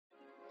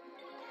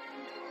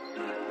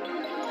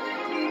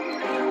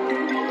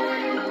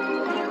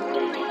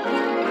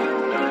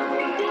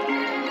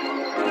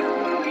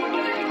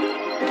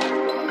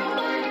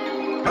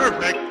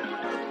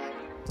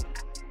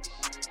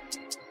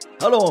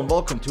Hello and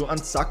welcome to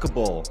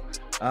Unsuckable.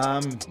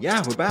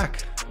 We're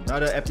back.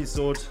 Another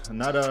episode,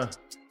 another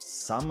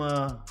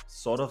summer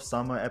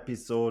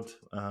episode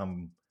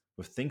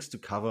with things to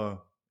cover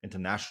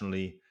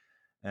internationally.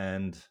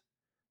 And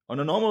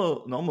on a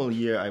normal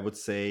year, I would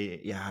say,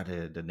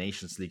 the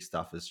Nations League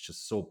stuff is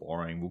just so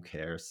boring. Who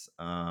cares?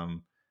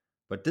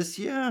 But this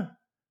year,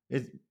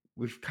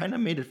 we've kind of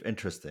made it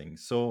interesting.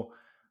 So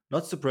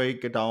lots to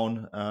break it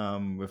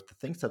down with the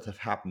things that have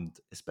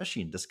happened,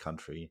 especially in this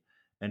country.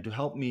 And to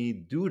help me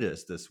do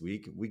this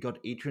week, we got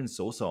Adrian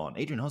Sosa on.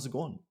 Adrian, how's it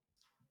going?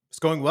 It's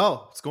going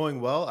well. It's going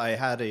well. I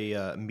had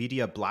a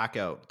media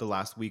blackout the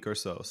last week or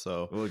so.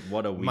 So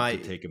What a week to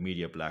take a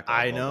media blackout.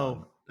 I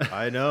know.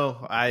 I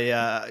know.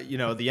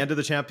 The end of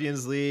the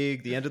Champions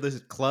League, the end of the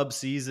club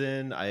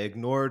season, I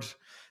ignored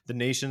the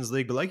Nations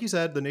League. But like you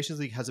said, the Nations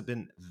League hasn't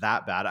been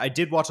that bad. I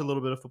did watch a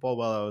little bit of football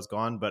while I was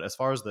gone. But as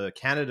far as the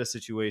Canada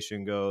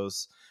situation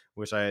goes,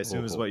 which I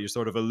assume is what you're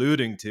sort of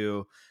alluding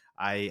to,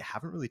 I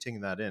haven't really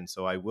taken that in.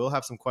 So I will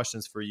have some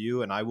questions for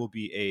you, and I will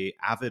be a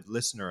avid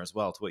listener as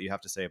well to what you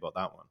have to say about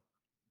that one.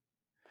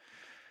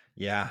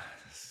 Yeah,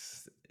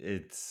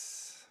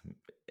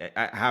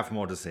 I have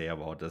more to say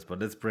about this, but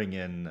let's bring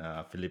in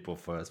Filippo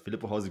first.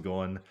 Filippo, how's it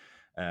going?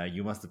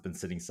 You must have been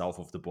sitting south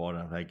of the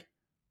border. Like,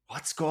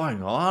 what's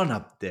going on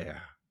up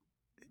there?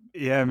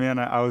 Yeah, man.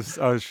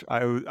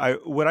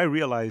 What I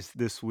realized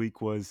this week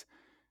was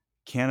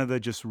Canada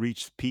just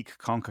reached peak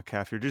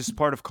CONCACAF. You're just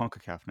part of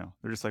CONCACAF now.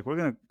 They're just like, we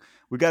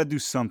got to do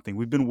something.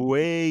 We've been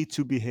way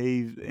too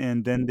behaved,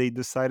 and then they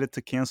decided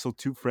to cancel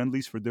 2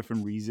 friendlies for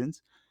different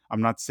reasons.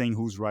 I'm not saying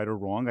who's right or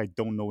wrong. I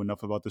don't know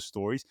enough about the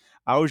stories.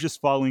 I was just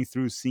following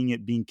through, seeing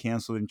it being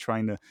canceled, and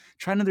trying to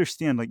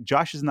understand. Like,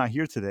 Josh is not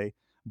here today,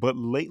 but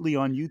lately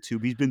on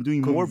YouTube, he's been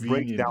doing more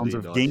breakdowns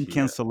of game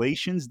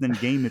cancellations than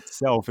game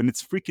itself, and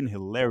it's freaking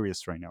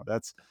hilarious right now.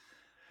 That's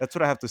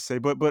what I have to say.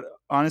 But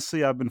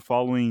honestly, I've been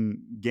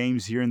following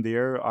games here and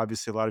there.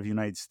 Obviously, a lot of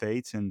United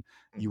States and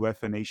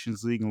UEFA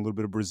Nations League, and a little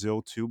bit of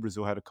Brazil too.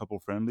 Brazil had a couple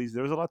of friendlies.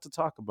 There's a lot to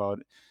talk about,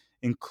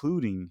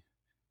 including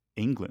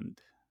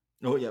England.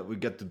 Oh yeah, we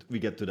get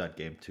to that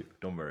game too.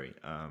 Don't worry.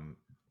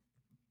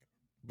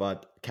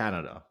 But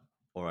Canada,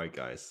 all right,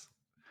 guys.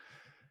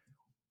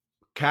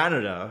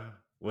 Canada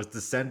was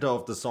the center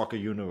of the soccer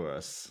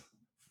universe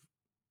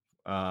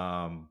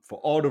for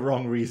all the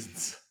wrong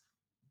reasons.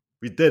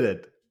 We did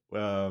it.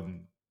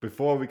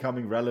 Before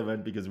becoming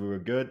relevant because we were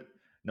good.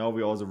 Now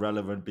we're also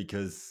relevant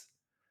because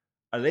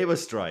a labor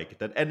strike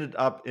that ended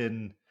up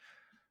in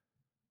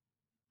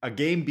a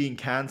game being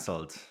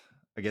cancelled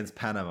against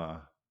Panama.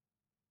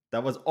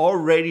 That was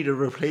already the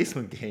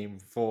replacement game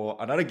for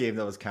another game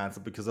that was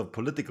cancelled because of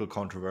political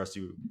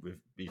controversy with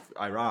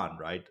Iran,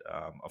 right?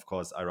 Of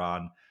course,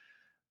 Iran,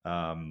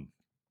 the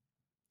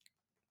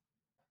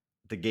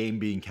game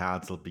being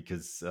cancelled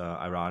because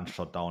Iran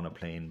shot down a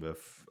plane with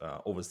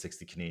over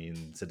 60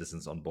 Canadian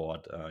citizens on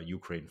board,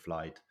 Ukraine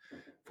flight.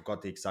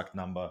 Forgot the exact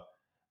number.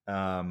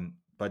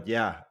 But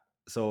yeah,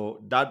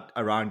 so that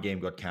Iran game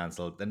got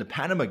cancelled. Then the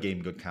Panama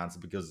game got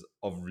cancelled because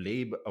of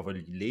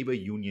a labor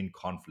union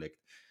conflict.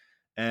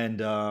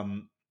 And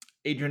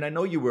Adrian, I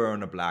know you were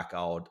on a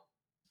blackout,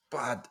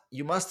 but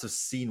you must have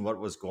seen what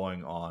was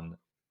going on.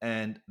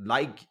 And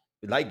like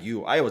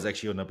you, I was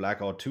actually on a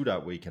blackout too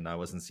that weekend. I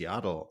was in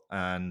Seattle,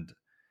 and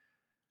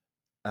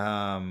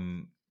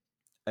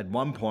at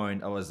one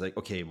point I was like,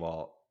 okay,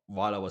 well,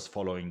 while I was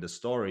following the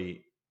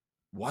story,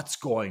 what's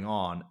going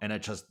on? And I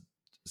just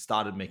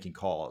started making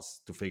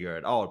calls to figure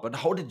it out. But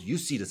how did you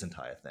see this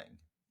entire thing?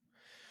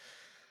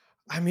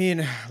 I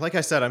mean, like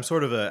I said, I'm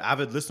sort of an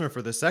avid listener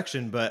for this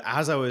section, but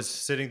as I was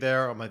sitting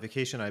there on my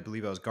vacation, I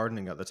believe I was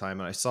gardening at the time,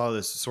 and I saw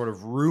this sort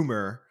of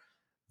rumor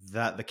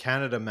that the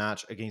Canada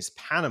match against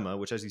Panama,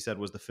 which, as you said,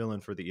 was the fill-in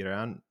for the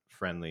Iran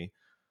friendly,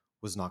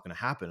 was not going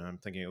to happen. And I'm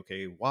thinking,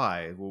 okay,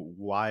 why?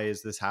 Why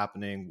is this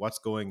happening? What's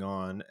going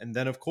on? And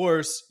then, of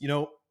course,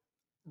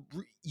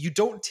 you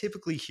don't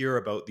typically hear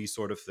about these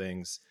sort of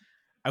things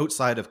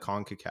outside of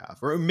CONCACAF,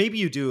 or maybe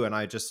you do, and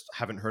I just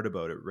haven't heard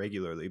about it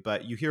regularly,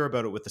 but you hear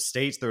about it with the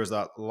States. There was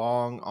that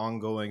long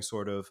ongoing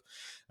sort of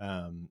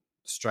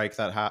strike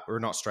that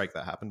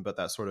happened, but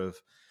that sort of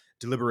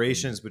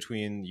deliberations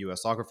between the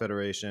U.S. Soccer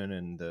Federation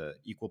and the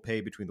equal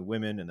pay between the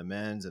women and the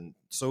men's. And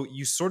so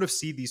you sort of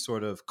see these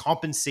sort of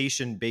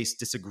compensation-based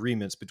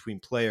disagreements between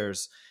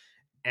players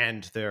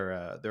and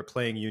their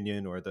playing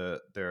union or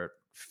their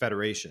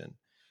federation.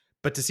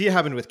 But to see it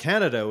happen with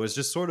Canada was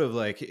just sort of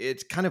like,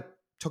 it kind of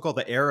took all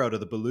the air out of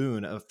the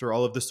balloon after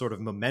all of this sort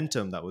of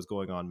momentum that was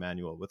going on,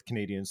 Manuel, with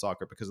Canadian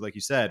soccer. Because like you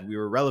said, we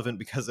were relevant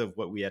because of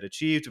what we had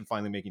achieved and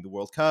finally making the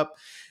World Cup.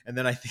 And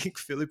then I think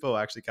Filippo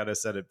actually kind of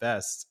said it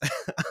best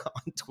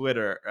on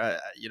Twitter.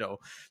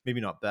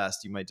 Maybe not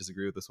best. You might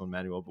disagree with this one,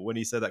 Manuel. But when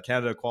he said that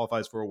Canada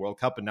qualifies for a World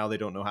Cup and now they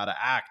don't know how to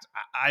act,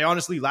 I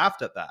honestly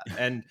laughed at that.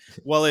 And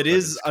while it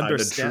is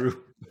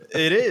understandable,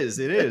 it is.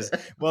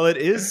 Well, it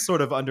is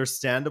sort of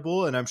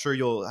understandable, and I'm sure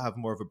you'll have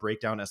more of a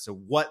breakdown as to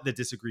what the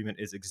disagreement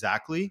is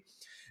exactly.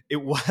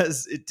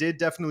 it did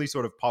definitely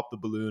sort of pop the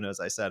balloon, as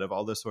I said, of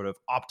all this sort of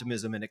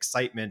optimism and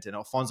excitement. And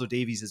Alfonso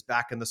Davies is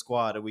back in the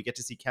squad, and we get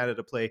to see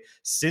Canada play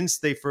since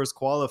they first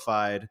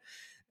qualified.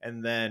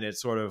 And then it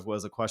sort of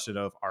was a question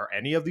of, are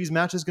any of these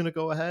matches going to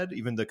go ahead,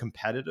 even the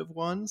competitive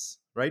ones,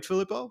 right,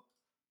 Filippo?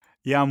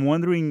 Yeah, I'm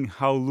wondering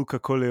how Luca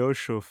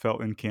Coleocho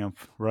felt in camp,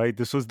 right?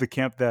 This was the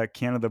camp that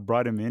Canada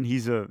brought him in.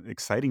 He's an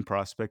exciting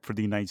prospect for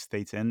the United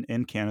States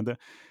and Canada.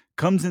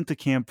 Comes into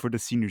camp for the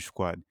senior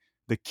squad.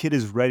 The kid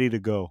is ready to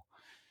go.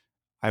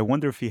 I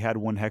wonder if he had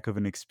one heck of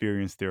an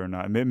experience there or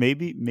not.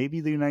 Maybe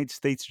the United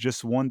States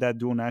just won that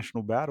dual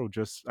national battle.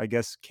 Just I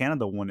guess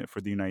Canada won it for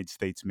the United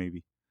States,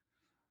 maybe.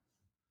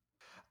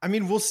 I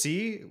mean, we'll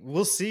see.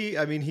 We'll see.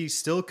 I mean, he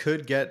still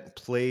could get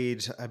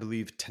played, I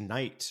believe,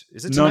 tonight.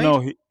 Is it No,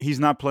 tonight? no, he's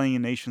not playing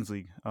in Nations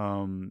League.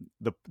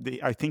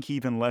 I think he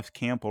even left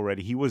camp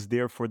already. He was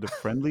there for the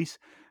friendlies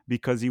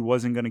because he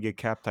wasn't going to get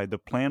cap tied. The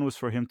plan was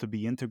for him to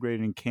be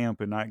integrated in camp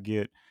and not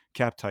get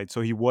cap tied.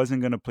 So he wasn't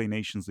going to play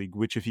Nations League.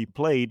 Which, if he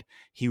played,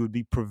 he would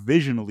be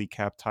provisionally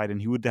cap tied, and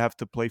he would have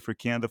to play for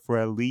Canada for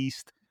at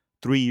least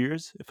 3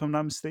 years, if I'm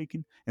not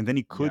mistaken. And then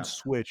he could Yeah.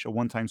 switch a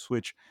one-time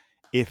switch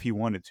if he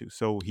wanted to.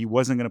 So he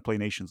wasn't going to play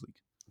Nations League.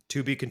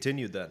 To be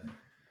continued then.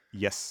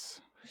 Yes.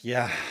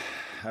 Yeah,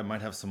 I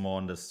might have some more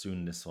on this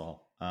soon as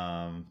well.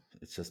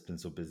 It's just been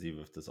so busy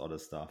with this other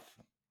stuff.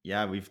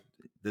 Yeah,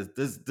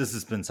 this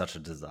has been such a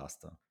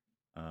disaster.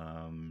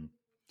 I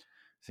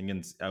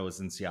think I was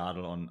in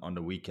Seattle on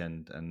the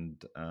weekend,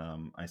 and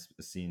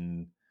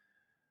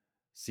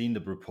seen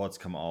the reports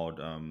come out.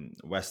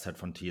 Westhead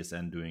from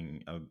TSN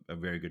doing a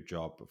very good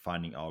job of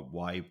finding out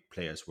why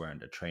players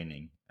weren't at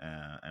training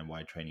and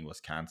why training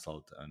was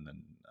cancelled, and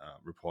then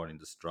reporting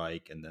the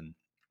strike. And then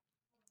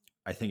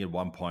I think at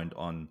one point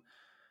on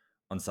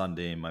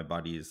Sunday, my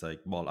buddy is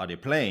like, "Well, are they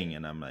playing?"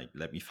 And I'm like,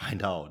 "Let me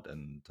find out."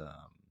 And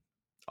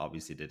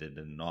obviously they did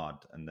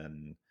not. And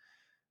then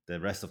the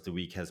rest of the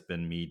week has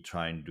been me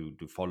trying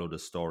to follow the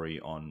story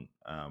on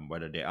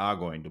whether they are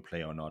going to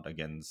play or not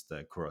against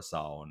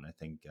Curacao. And I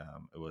think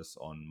it was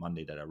on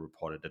Monday that I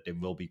reported that they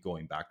will be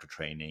going back to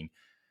training,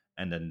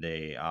 and then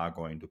they are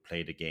going to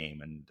play the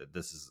game. And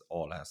this is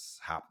all has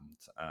happened.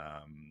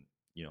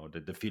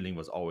 The feeling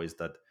was always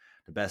that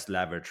the best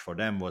leverage for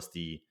them was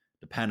the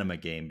Panama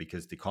game,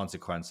 because the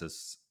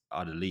consequences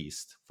are the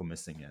least for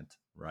missing it,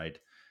 right?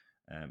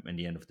 In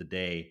the end of the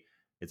day,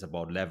 it's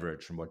about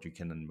leverage and what you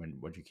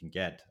can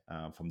get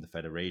from the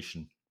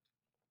federation.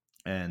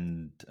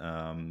 And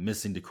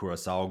missing the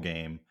Curacao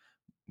game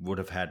would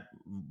have had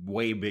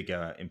way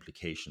bigger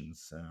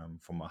implications,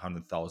 from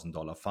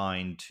 $100,000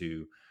 fine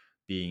to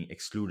being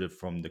excluded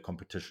from the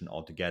competition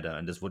altogether.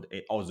 And this would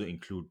also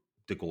include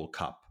the Gold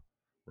Cup,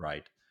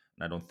 right?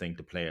 And I don't think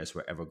the players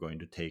were ever going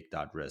to take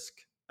that risk.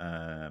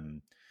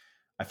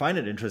 I find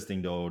it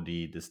interesting, though,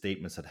 the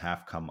statements that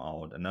have come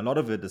out, and a lot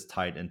of it is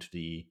tied into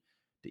the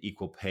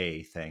equal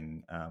pay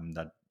thing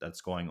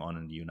that's going on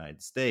in the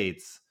United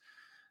States.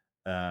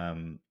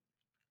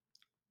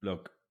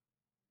 Look,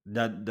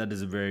 that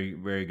is a very,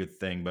 very good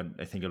thing, but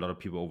I think a lot of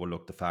people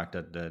overlook the fact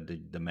that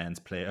the men's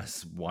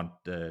players want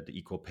the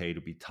equal pay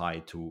to be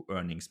tied to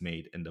earnings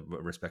made in the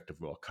respective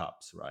World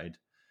Cups, right?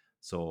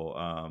 So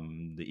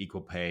the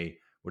equal pay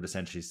would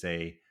essentially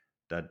say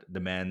that the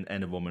man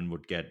and the woman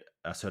would get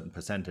a certain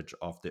percentage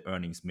of the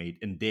earnings made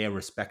in their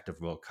respective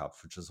World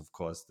Cups, which is, of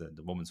course, the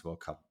Women's World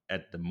Cup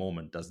at the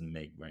moment doesn't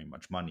make very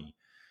much money.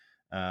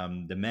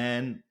 The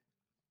men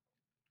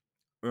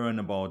earn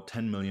about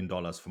 $10 million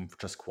from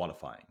just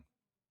qualifying.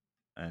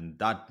 And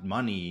that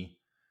money,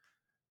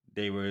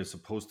 they were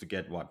supposed to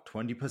get, what,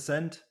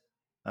 20%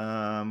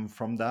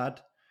 from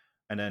that.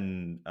 And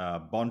then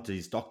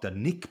Bontes, Dr.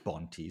 Nick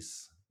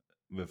Bontes,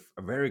 with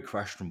a very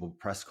questionable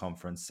press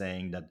conference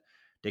saying that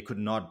they could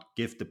not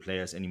give the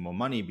players any more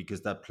money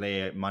because that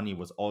player money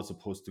was all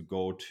supposed to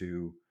go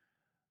to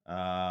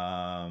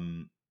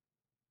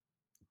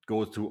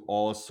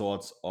all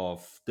sorts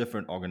of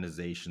different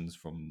organizations,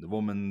 from the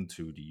women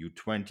to the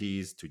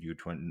U20s to the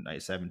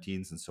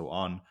U17s and so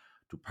on,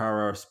 to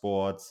para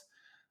sports,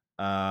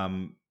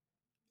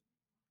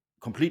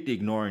 completely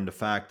ignoring the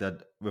fact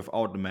that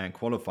without the man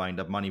qualifying,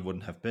 that money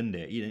wouldn't have been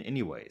there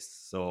anyways.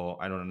 So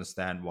I don't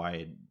understand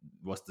why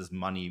was this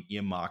money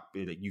earmarked.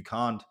 You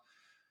can't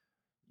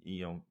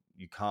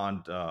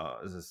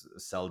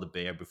sell the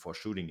bear before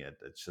shooting it.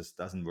 It just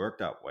doesn't work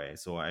that way.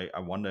 So I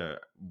wonder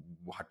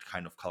what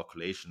kind of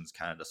calculations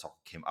Canada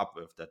Soccer came up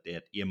with, that they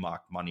had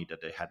earmarked money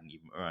that they hadn't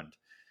even earned.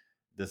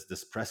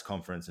 This press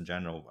conference in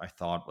general, I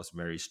thought, was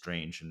very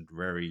strange and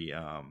very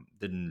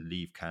didn't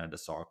leave Canada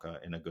Soccer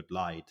in a good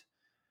light.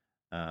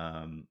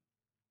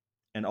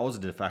 And also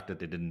the fact that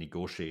they didn't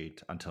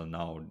negotiate until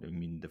now. I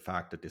mean, the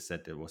fact that they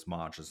said it was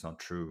March is not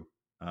true.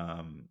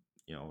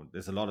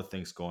 There's a lot of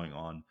things going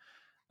on.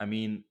 I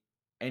mean,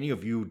 any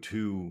of you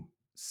two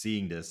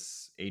seeing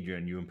this,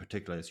 Adrian, you in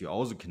particular, as you're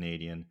also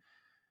Canadian,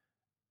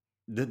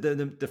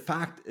 the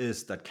fact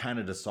is that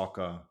Canada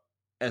Soccer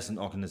as an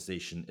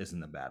organization is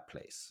in a bad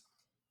place.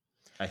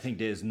 I think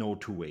there's no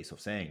two ways of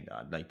saying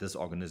that. Like, this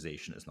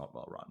organization is not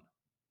well run.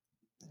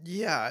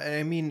 Yeah,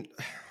 I mean,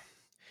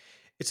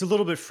 It's a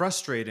little bit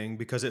frustrating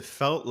because it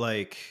felt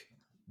like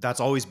that's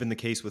always been the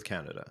case with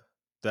Canada.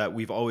 That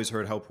we've always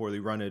heard how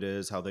poorly run it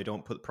is, how they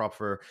don't put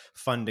proper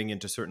funding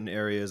into certain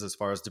areas as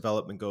far as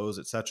development goes,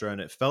 et cetera. And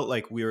it felt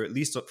like we were, at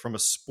least from a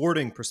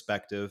sporting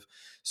perspective,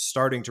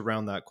 starting to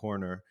round that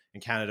corner.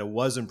 And Canada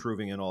was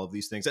improving in all of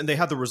these things. And they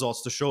had the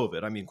results to show of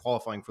it. I mean,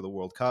 qualifying for the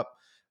World Cup,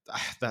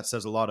 that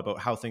says a lot about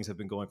how things have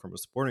been going from a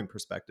sporting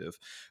perspective.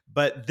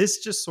 But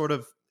this just sort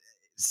of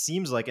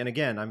seems like, and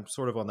again, I'm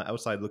sort of on the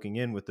outside looking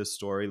in with this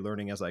story,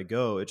 learning as I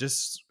go. It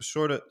just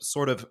sort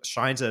of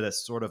shines at a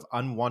sort of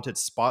unwanted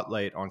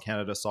spotlight on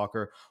Canada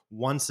soccer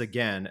once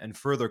again, and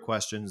further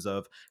questions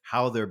of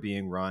how they're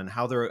being run,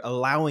 how they're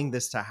allowing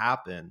this to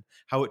happen,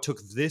 how it took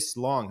this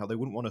long, how they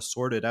wouldn't want to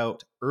sort it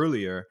out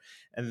earlier,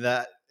 and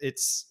that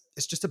it's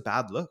just a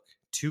bad look.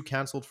 Two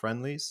canceled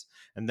friendlies,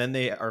 and then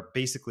they are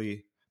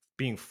basically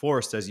being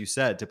forced, as you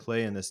said, to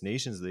play in this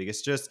Nations League.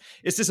 It's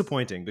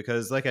disappointing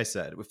because, like I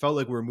said, we felt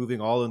like we were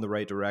moving all in the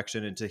right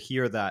direction, and to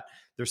hear that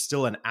there's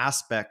still an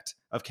aspect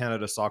of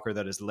Canada soccer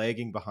that is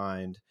lagging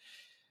behind,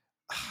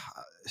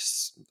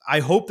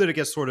 I hope that it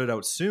gets sorted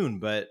out soon.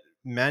 But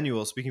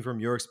Manuel, speaking from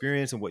your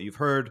experience and what you've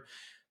heard,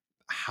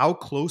 how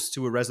close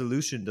to a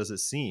resolution does it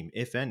seem,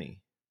 if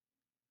any?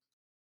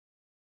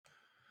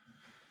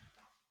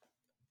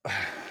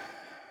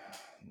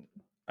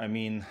 I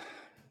mean,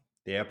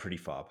 they are pretty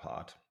far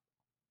apart.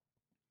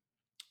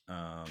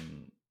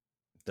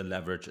 The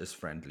leverage is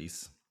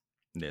friendlies.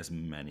 There's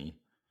many.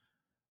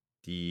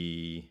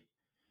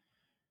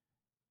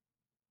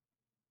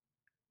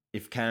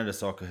 If Canada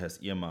Soccer has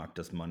earmarked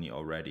this money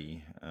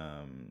already,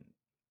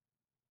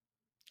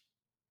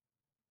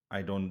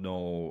 I don't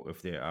know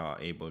if they are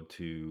able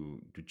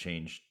to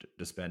change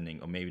the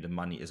spending, or maybe the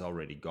money is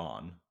already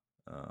gone.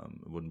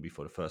 It wouldn't be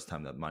for the first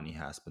time that money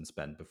has been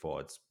spent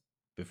before it's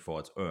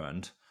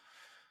earned.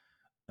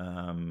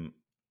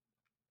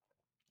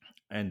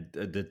 And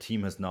the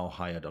team has now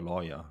hired a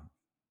lawyer,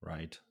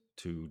 right,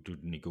 to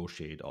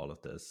negotiate all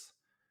of this.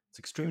 It's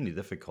extremely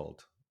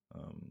difficult,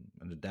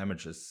 and the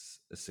damage is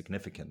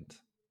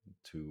significant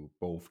to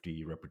both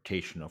the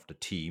reputation of the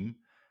team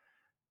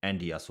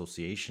and the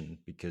association,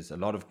 because a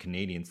lot of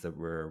Canadians that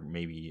were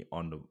maybe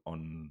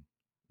on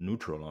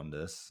neutral on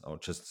this, or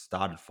just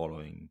started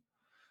following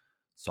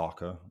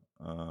soccer,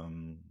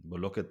 will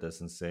look at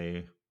this and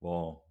say,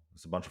 well,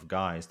 there's a bunch of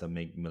guys that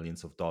make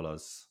millions of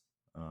dollars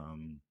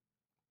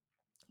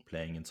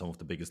playing in some of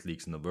the biggest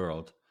leagues in the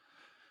world,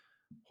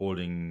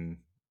 holding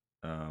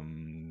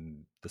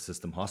the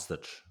system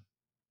hostage,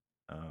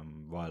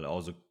 while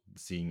also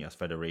seeing a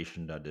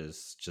federation that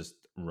is just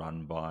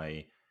run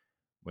by,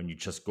 when you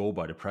just go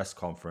by the press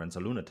conference, a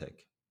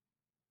lunatic.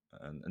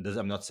 And this,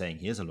 I'm not saying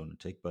he is a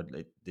lunatic, but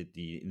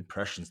the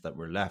impressions that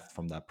were left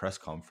from that press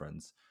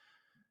conference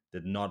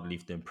did not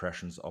leave the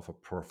impressions of a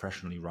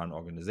professionally run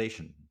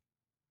organization.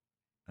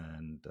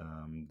 And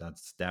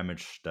that's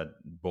damage that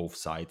both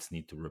sides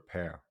need to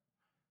repair.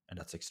 And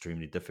that's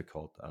extremely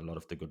difficult. A lot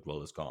of the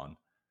goodwill is gone.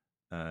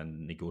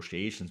 And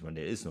negotiations, when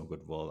there is no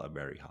goodwill, are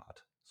very hard.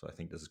 So I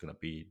think this is going to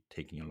be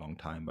taking a long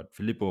time. But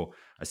Filippo,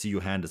 I see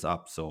your hand is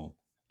up, so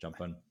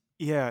jump in.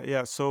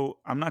 Yeah. So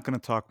I'm not going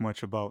to talk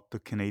much about the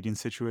Canadian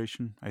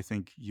situation. I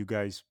think you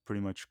guys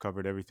pretty much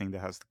covered everything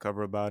that has to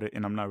cover about it,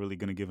 and I'm not really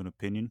going to give an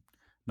opinion.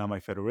 Not my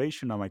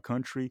federation, not my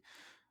country.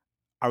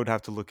 I would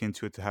have to look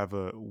into it to have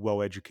a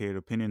well-educated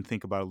opinion,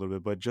 think about it a little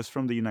bit. But just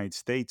from the United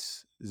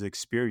States'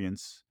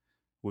 experience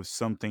with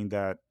something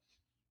that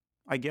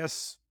I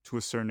guess to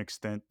a certain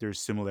extent there's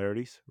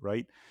similarities,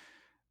 right?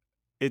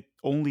 It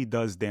only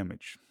does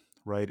damage,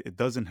 right? It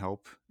doesn't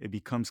help. It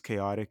becomes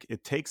chaotic.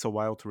 It takes a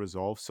while to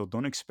resolve. So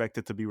don't expect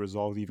it to be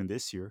resolved even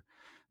this year.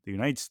 The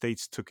United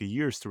States took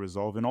years to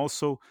resolve. And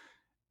also,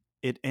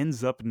 it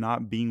ends up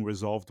not being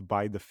resolved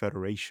by the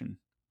Federation.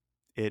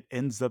 It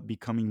ends up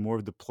becoming more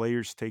of the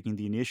players taking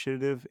the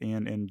initiative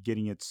and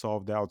getting it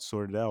solved out,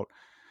 sorted out.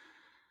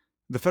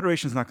 The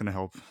Federation's not going to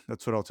help.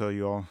 That's what I'll tell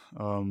you all.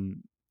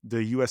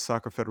 The U.S.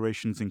 Soccer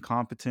Federation is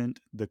incompetent.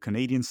 The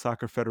Canadian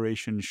Soccer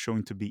Federation is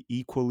showing to be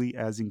equally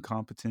as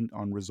incompetent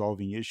on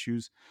resolving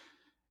issues.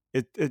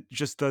 It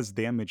just does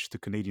damage to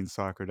Canadian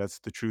soccer. That's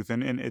the truth,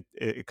 and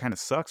it kind of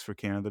sucks for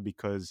Canada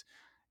because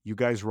you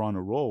guys were on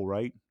a roll,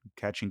 right?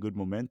 Catching good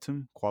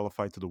momentum,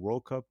 qualified to the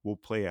World Cup. We'll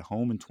play at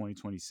home in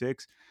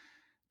 2026.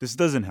 This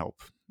doesn't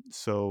help.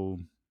 So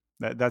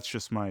that's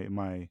just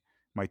my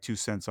 2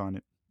 cents on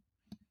it.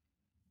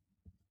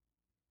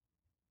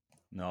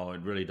 No,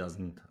 it really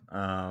doesn't.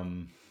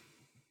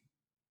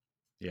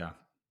 Yeah,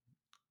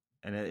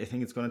 and I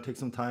think it's going to take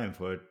some time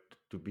for it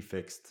to be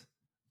fixed.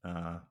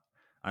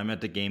 I'm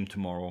at the game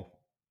tomorrow,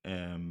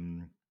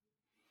 and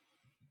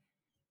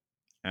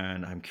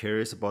I'm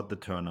curious about the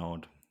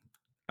turnout.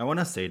 I want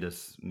to say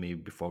this maybe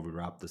before we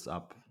wrap this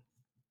up,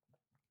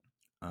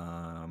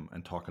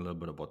 and talk a little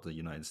bit about the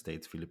United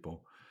States,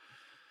 Filippo.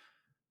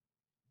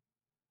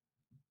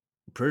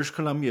 British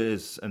Columbia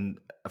is, and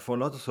for a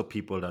lot of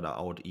people that are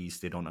out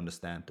east, they don't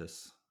understand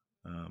this,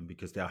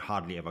 because they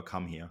hardly ever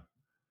come here.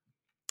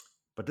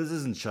 But this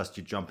isn't just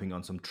you jumping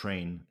on some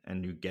train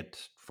and you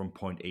get from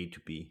point A to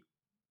B.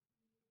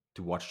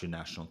 to watch your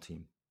national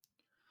team.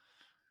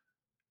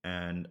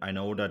 And I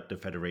know that the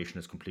federation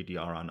is completely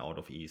run out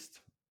of East.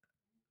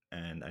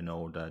 And I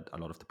know that a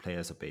lot of the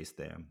players are based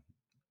there.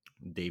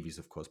 Davies,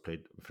 of course,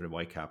 played for the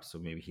Whitecaps, so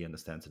maybe he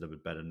understands it a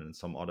bit better than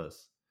some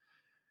others.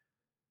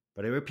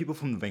 But there were people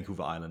from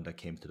Vancouver Island that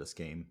came to this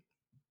game.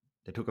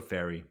 They took a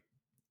ferry.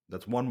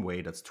 That's one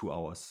way, that's 2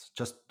 hours,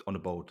 just on a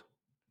boat.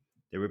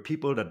 There were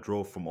people that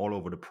drove from all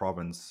over the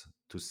province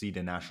to see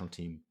their national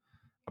team.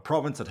 A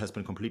province that has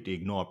been completely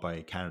ignored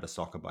by Canada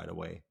Soccer, by the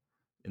way,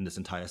 in this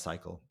entire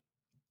cycle.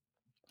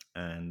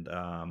 And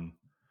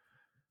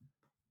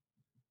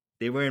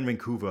they were in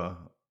Vancouver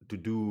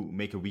to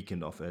make a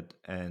weekend of it,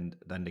 and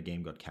then the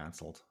game got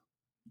cancelled.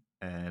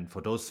 And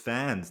for those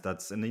fans,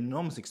 that's an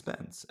enormous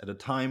expense at a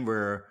time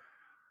where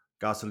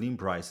gasoline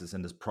prices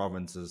in this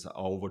provinces are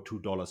over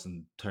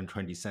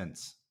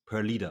 $2.20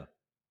 per liter.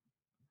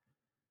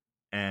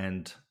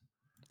 And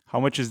How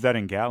much is that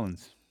in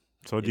gallons?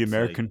 So the it's like,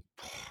 American,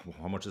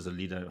 how much is a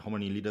liter? How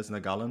many liters in a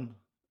gallon?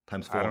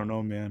 Times I don't 4.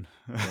 know, man.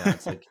 Yeah,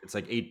 it's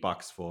like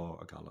 $8 for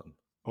a gallon.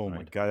 Oh my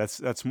Right? God,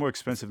 that's more It's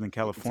expensive than it's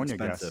California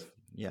gas. expensive.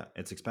 Yeah,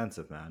 it's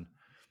expensive, man.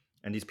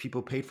 And these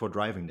people paid for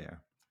driving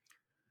there.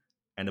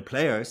 And the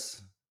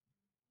players,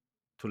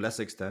 to a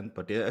less extent,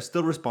 but they are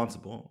still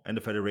responsible. And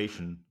the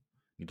federation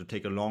need to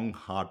take a long,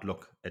 hard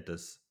look at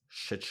this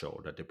shit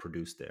show that they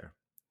produced there.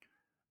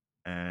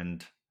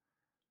 And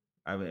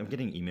I'm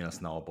getting emails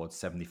now about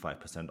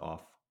 75%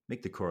 off.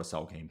 Make the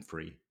Curacao game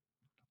free.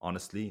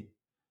 Honestly,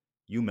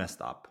 you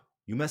messed up.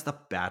 You messed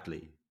up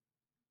badly.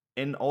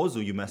 And also,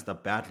 you messed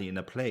up badly in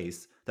a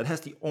place that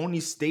has the only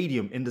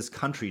stadium in this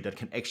country that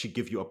can actually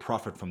give you a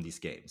profit from these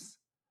games.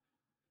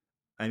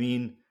 I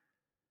mean,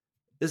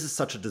 this is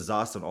such a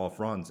disaster on all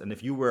fronts. And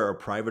if you were a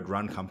private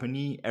run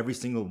company, every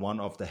single one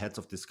of the heads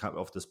of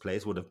this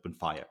place would have been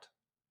fired.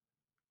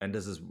 And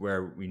this is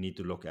where we need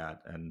to look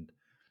at. And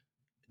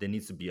there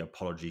needs to be an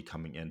apology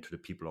coming in to the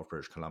people of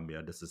British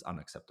Columbia. This is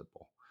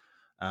unacceptable.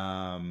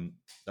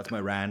 That's my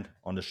rant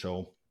on the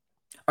show.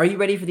 Are you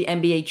ready for the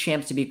NBA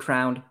champs to be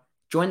crowned?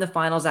 Join the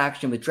finals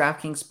action with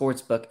DraftKings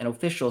Sportsbook, an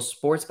official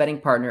sports betting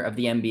partner of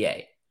the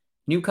NBA.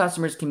 New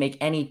customers can make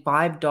any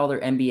 $5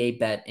 NBA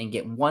bet and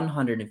get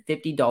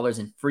 $150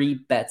 in free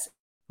bets.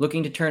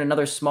 Looking to turn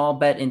another small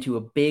bet into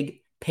a big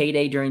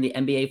payday during the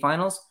NBA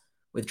finals?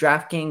 With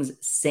DraftKings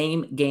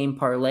same game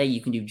parlay,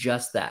 you can do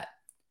just that.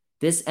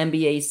 This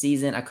NBA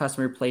season, a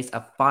customer placed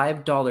a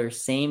 $5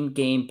 same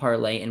game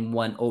parlay and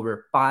won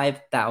over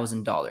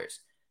 $5,000.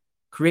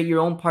 Create your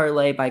own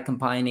parlay by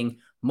combining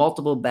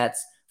multiple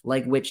bets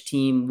like which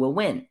team will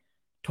win,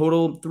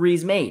 total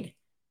threes made,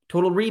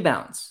 total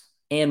rebounds,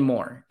 and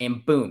more.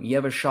 And boom, you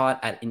have a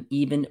shot at an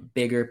even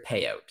bigger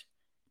payout.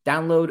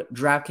 Download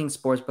DraftKings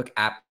Sportsbook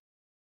app,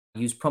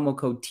 use promo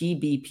code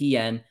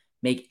TBPN,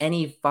 make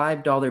any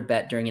 $5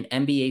 bet during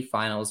an NBA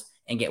Finals,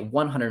 and get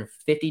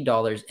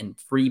 $150 in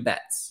free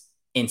bets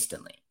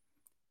instantly.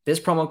 This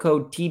promo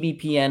code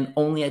TBPN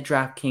only at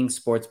DraftKings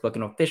Sportsbook,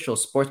 an official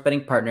sports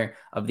betting partner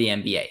of the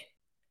NBA.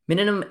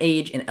 Minimum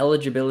age and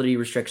eligibility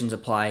restrictions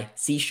apply.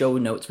 See show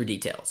notes for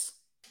details.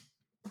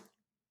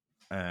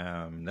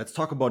 Let's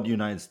talk about the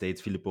United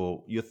States,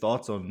 Filippo. Your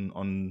thoughts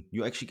on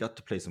you actually got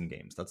to play some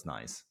games. That's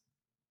nice.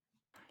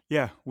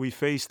 Yeah, we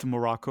faced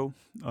Morocco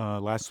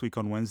last week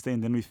on Wednesday,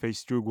 and then we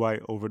faced Uruguay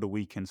over the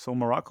weekend. So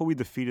Morocco, we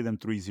defeated them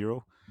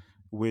 3-0,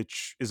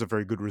 which is a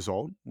very good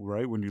result,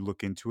 right? When you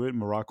look into it,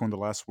 Morocco in the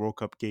last World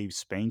Cup gave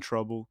Spain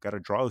trouble, got a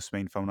draw with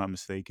Spain, if I'm not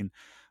mistaken,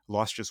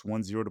 lost just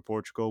 1-0 to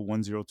Portugal,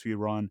 1-0 to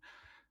Iran.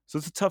 So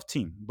it's a tough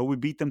team, but we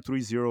beat them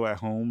 3-0 at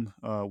home.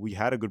 We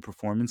had a good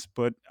performance,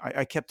 but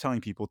I kept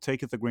telling people,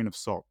 take it with a grain of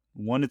salt.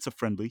 One, it's a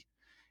friendly.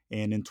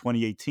 And in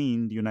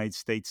 2018, the United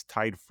States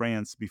tied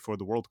France before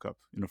the World Cup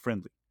in a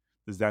friendly.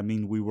 Does that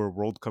mean we were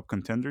World Cup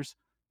contenders?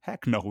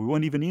 Heck no, we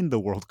weren't even in the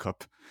World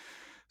Cup.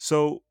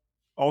 So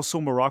also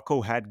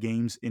Morocco had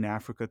games in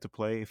Africa to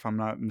play. If I'm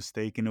not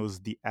mistaken, it was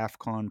the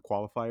AFCON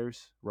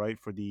qualifiers, right,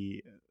 for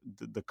the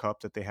cup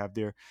that they have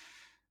there.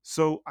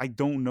 So I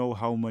don't know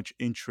how much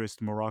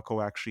interest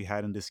Morocco actually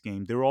had in this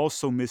game. They were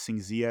also missing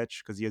Ziyech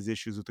because he has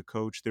issues with the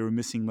coach. They were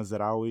missing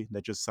Mazraoui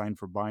that just signed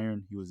for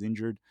Bayern. He was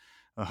injured.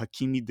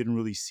 Hakimi didn't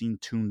really seem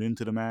tuned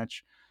into the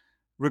match.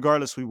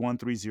 Regardless, we won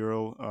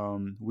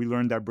 3-0. We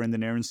learned that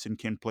Brendan Aronson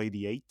can play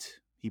the 8.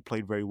 He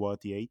played very well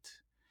at the 8.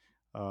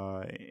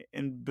 Uh,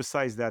 and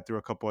besides that, there are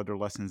a couple other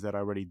lessons that I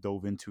already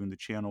dove into in the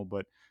channel,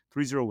 but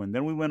 3-0 win.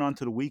 Then we went on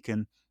to the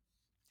weekend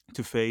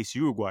to face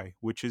Uruguay,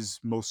 which is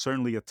most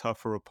certainly a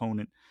tougher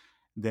opponent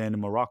than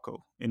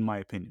Morocco, in my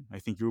opinion. I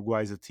think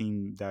Uruguay is a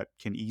team that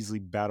can easily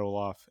battle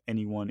off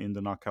anyone in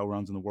the knockout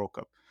rounds in the World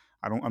Cup.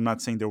 I'm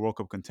not saying they're World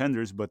Cup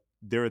contenders, but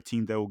they're a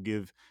team that will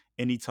give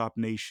any top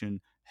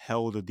nation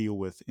hell to deal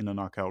with in a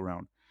knockout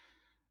round.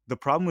 The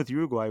problem with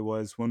Uruguay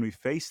was when we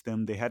faced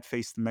them, they had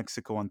faced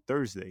Mexico on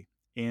Thursday,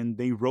 and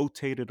they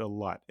rotated a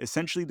lot.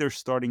 Essentially, their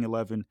starting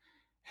 11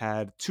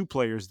 had two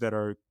players that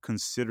are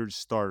considered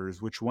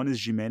starters, which one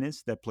is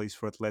Jimenez, that plays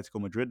for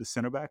Atletico Madrid, the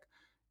center back,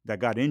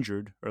 that got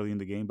injured early in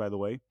the game, by the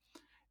way,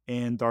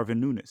 and Darwin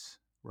Nunes.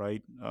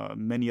 right?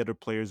 Many other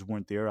players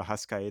weren't there.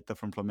 Arrascaeta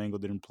from Flamengo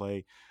didn't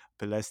play.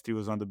 Pelestri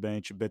was on the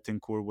bench.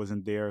 Betancourt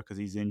wasn't there because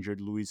he's injured.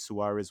 Luis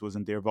Suarez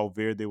wasn't there.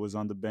 Valverde was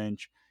on the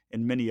bench,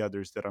 and many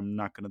others that I'm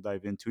not going to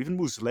dive into. Even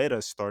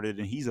Muslera started,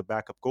 and he's a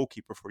backup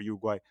goalkeeper for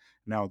Uruguay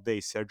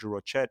nowadays. Sergio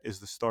Rochet is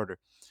the starter.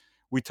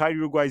 We tied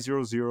Uruguay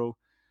 0-0.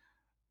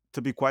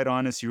 To be quite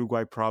honest,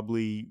 Uruguay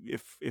probably,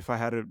 if I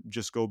had to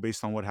just go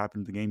based on what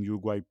happened in the game,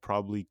 Uruguay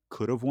probably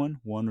could have won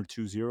 1 or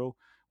 2-0.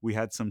 We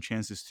had some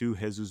chances too.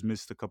 Jesus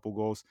missed a couple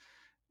goals.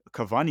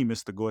 Cavani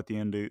missed a goal at the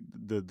end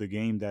of the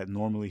game that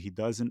normally he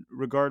doesn't.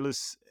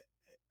 Regardless,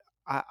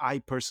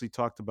 I personally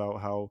talked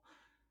about how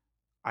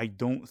I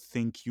don't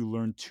think you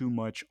learn too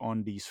much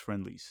on these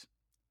friendlies,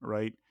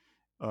 right?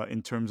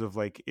 In terms of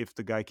like if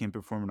the guy can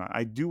perform or not.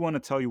 I do want to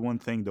tell you one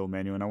thing though,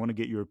 Manuel, and I want to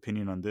get your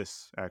opinion on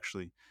this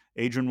actually.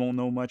 Adrian won't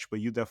know much,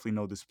 but you definitely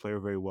know this player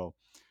very well.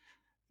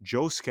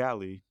 Joe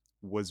Scally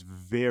was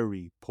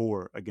very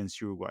poor against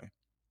Uruguay.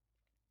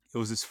 It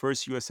was his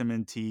first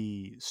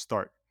USMNT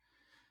start.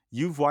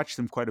 You've watched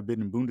him quite a bit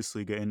in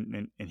Bundesliga,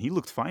 and he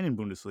looked fine in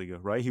Bundesliga,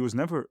 right? He was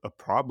never a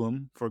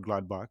problem for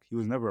Gladbach. He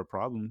was never a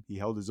problem. He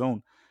held his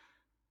own.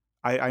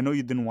 I know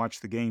you didn't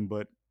watch the game,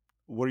 but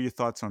what are your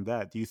thoughts on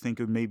that? Do you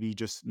think it may be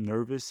just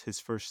nervous, his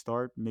first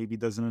start? Maybe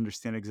doesn't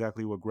understand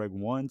exactly what Greg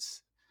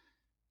wants?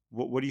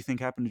 What do you think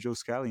happened to Joe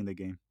Scally in the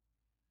game?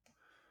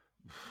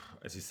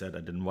 As you said, I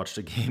didn't watch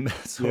the game,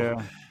 so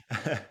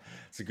Yeah.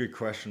 it's a good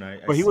question.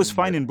 I But he was seen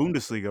fine that. in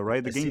Bundesliga,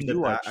 right? The games you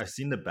watched. I've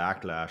seen the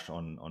backlash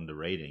on the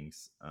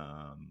ratings.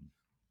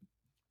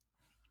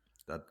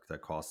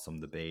 That caused some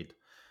debate.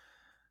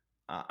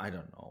 I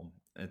don't know.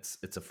 It's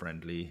a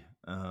friendly.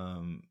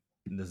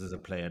 This is a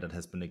player that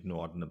has been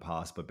ignored in the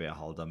past by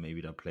Berhalter.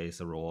 Maybe that plays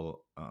a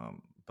role.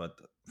 But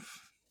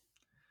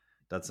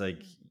that's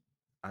like,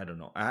 I don't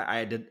know.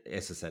 I did,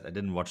 as I said, I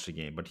didn't watch the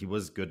game, but he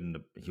was good in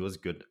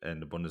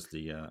the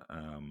Bundesliga.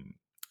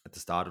 At the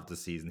start of the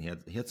season,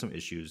 he had some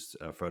issues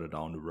further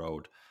down the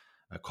road.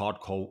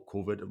 Caught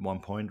COVID at one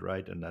point,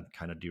 right, and that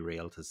kind of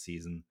derailed his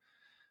season.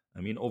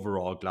 I mean,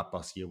 overall,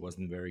 Gladbach's year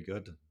wasn't very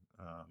good.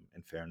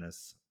 In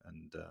fairness,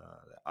 and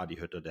Adi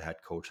Hütter, the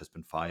head coach, has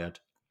been fired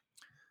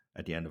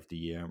at the end of the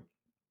year,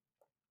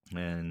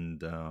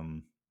 and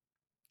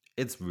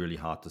it's really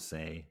hard to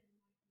say.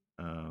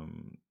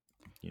 Um,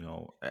 He I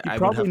would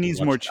probably have to needs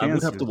watch. more I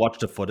would have to chances. watch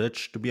the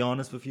footage, to be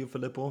honest with you,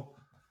 Filippo.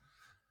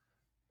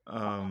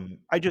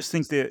 I just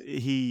think that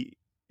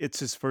it's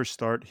his first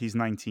start. He's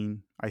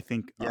 19. I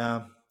think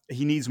Yeah,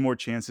 he needs more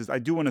chances. I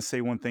do want to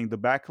say one thing. The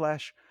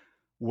backlash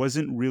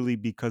wasn't really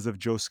because of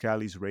Joe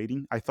Scally's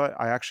rating. I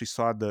actually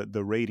saw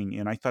the rating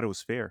and I thought it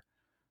was fair.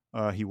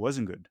 He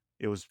wasn't good.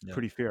 It was yeah.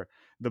 pretty fair.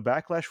 The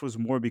backlash was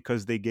more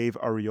because they gave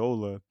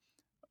Areola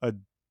a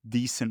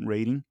decent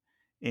rating,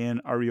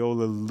 and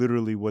Areola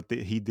literally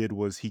he did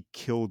was he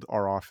killed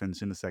our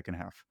offense in the second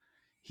half.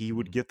 He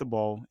would Mm. get the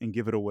ball and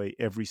give it away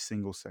every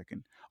single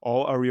second.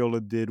 All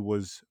Areola did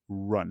was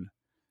run.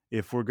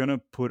 If we're gonna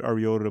put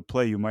Areola to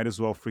play, you might as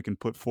well freaking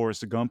put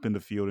Forrest Gump in the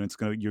field,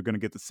 and you're gonna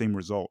get the same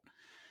result.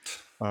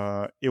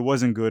 It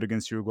wasn't good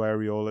against Uruguay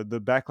Areola.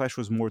 The backlash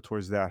was more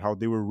towards that, how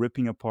they were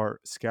ripping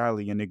apart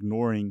Scally and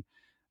ignoring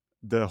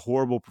the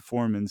horrible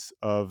performance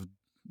of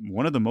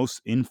one of the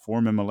most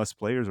in-form MLS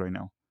players right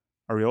now.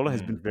 Areola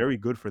has been Mm. very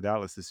good for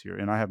Dallas this year,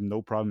 and I have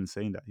no problem in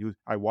saying that.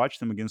 I watched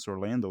him against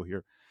Orlando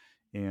here,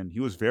 and he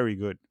was very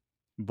good,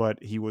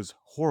 but he was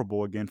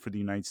horrible again for the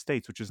United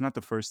States, which is not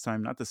the first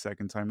time, not the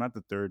second time, not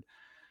the third.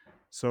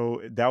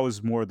 So that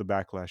was more of the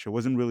backlash. It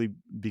wasn't really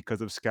because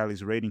of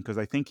Scally's rating, because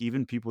I think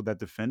even people that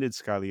defended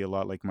Scally a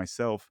lot, like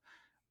myself,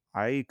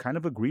 I kind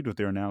of agreed with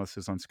their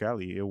analysis on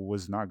Scally. It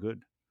was not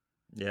good.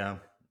 Yeah,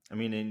 I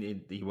mean,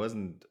 he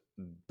wasn't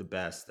the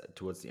best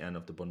towards the end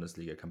of the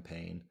Bundesliga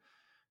campaign.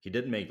 He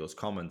did make those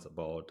comments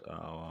about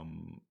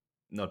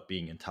not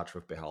being in touch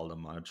with Behalder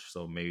much,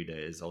 so maybe there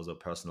is also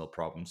personal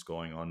problems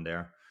going on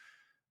there.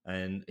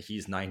 And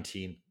he's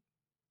 19,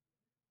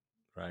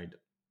 right?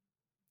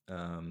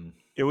 Um,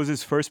 It was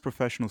his first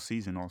professional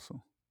season,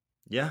 also.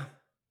 yeah,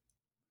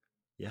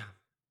 yeah,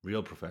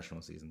 real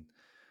professional season.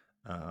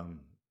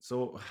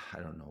 So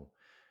I don't know.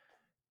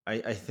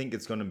 I think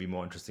it's going to be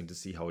more interesting to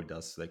see how he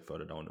does like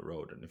further down the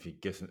road, and if he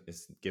give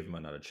him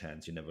another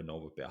chance. You never know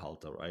with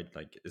Berhalter, right?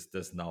 Like, is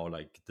this now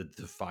like the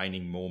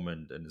defining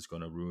moment, and it's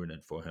going to ruin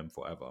it for him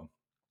forever?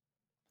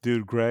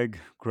 Dude, Greg,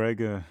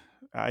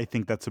 I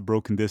think that's a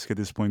broken disc at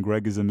this point.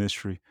 Greg is a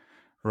mystery,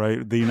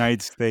 right? The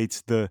United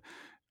States,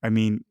 I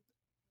mean,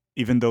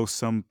 even though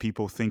some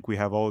people think we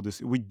have all of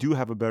this, we do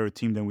have a better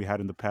team than we had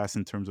in the past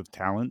in terms of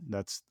talent.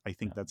 I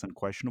think Yeah. that's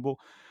unquestionable.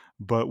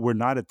 But we're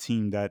not a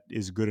team that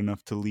is good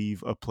enough to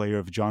leave a player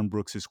of John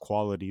Brooks's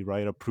quality,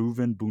 right? A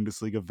proven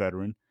Bundesliga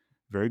veteran,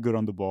 very good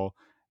on the ball.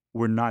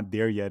 We're not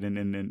there yet,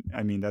 and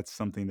I mean that's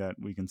something that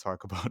we can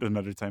talk about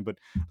another time. But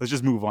let's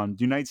just move on.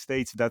 The United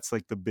States, that's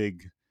like the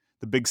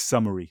big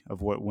summary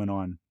of what went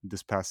on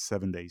this past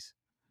 7 days.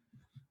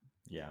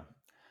 Yeah.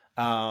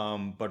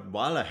 But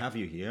while I have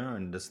you here,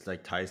 and this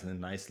like ties in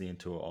nicely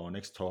into our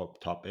next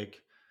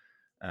topic,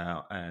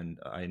 And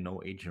I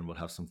know Adrian will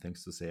have some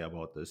things to say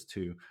about this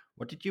too.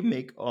 What did you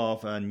make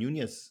of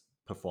Nunez'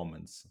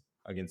 performance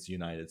against the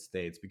United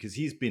States? Because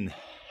he's been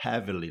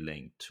heavily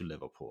linked to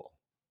Liverpool.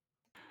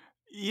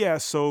 Yeah,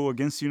 so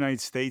against the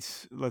United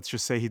States, let's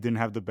just say he didn't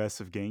have the best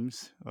of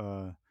games.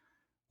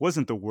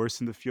 Wasn't the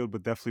worst in the field,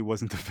 but definitely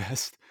wasn't the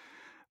best.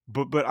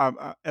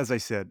 But as I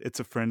said, it's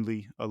a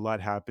friendly. A lot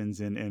happens,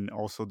 and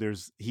also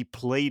he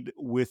played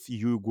with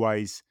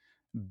Uruguay's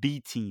B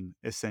team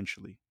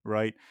essentially,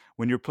 right?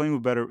 When you're playing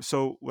with better,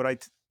 so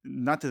what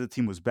not that the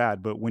team was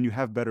bad, but when you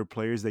have better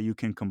players that you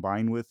can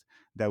combine with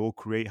that will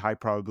create high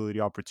probability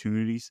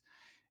opportunities,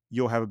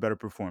 you'll have a better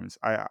performance.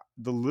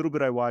 The little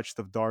bit I watched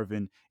of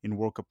Darwin in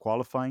World Cup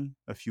qualifying,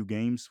 a few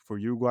games for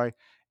Uruguay,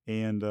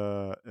 and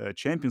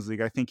Champions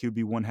League, I think he'd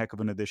be one heck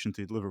of an addition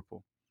to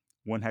Liverpool.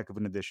 One heck of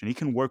an addition. He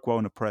can work well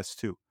in a press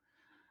too.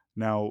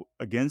 Now,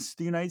 against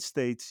the United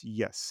States,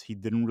 yes, he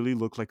didn't really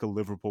look like a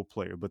Liverpool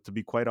player. But to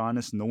be quite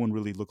honest, no one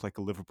really looked like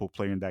a Liverpool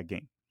player in that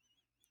game.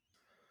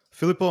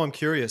 Filippo, I'm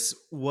curious,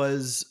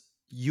 was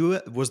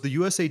the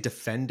USA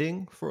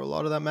defending for a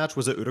lot of that match?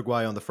 Was it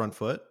Uruguay on the front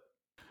foot?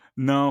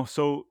 No,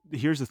 so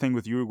here's the thing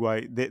with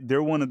Uruguay.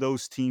 They're one of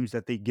those teams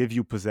that they give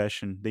you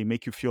possession. They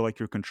make you feel like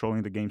you're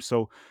controlling the game.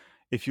 So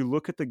if you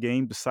look at the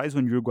game, besides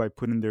when Uruguay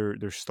put in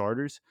their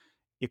starters,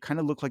 it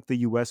kind of looked like the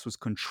US was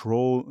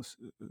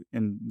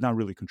and not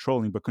really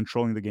controlling, but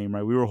controlling the game,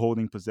 right? We were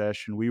holding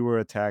possession, we were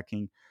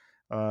attacking.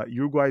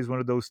 Uruguay is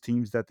one of those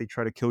teams that they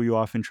try to kill you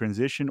off in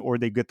transition, or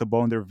they get the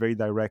ball and they're very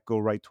direct, go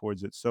right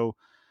towards it. So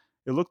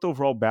it looked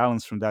overall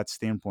balanced from that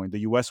standpoint.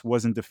 The U.S.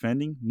 wasn't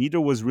defending, neither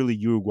was really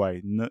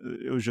Uruguay.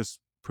 It was just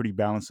pretty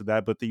balanced with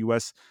that. But the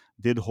U.S.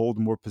 did hold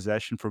more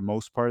possession for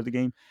most part of the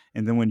game.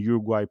 And then when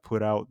Uruguay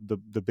put out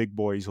the big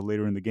boys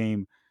later in the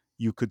game,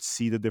 you could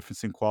see the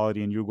difference in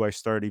quality, and Uruguay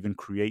started to even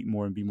create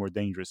more and be more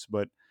dangerous.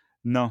 But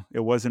no,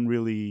 it wasn't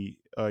really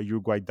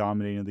Uruguay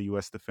dominating the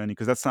U.S. defending,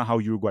 because that's not how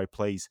Uruguay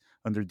plays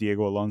under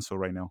Diego Alonso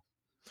right now.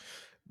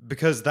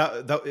 Because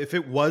that if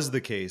it was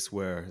the case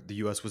where the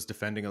US was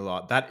defending a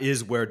lot, that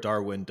is where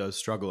Darwin does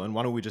struggle. And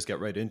why don't we just get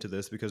right into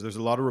this? Because there's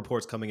a lot of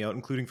reports coming out,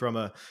 including from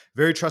a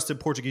very trusted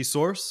Portuguese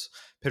source,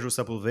 Pedro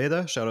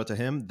Sepulveda, shout out to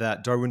him,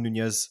 that Darwin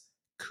Nunez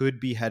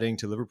could be heading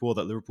to Liverpool,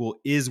 that Liverpool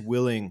is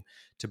willing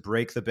to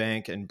break the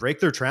bank and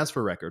break their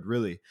transfer record,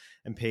 really,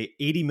 and pay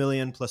 80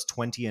 million plus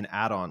 20 in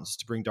add-ons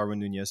to bring Darwin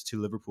Nunez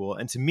to Liverpool.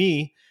 And to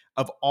me,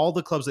 of all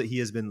the clubs that he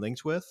has been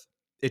linked with,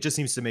 it just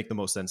seems to make the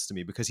most sense to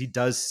me, because he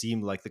does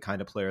seem like the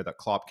kind of player that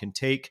Klopp can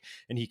take,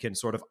 and he can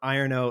sort of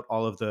iron out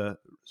all of the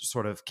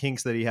sort of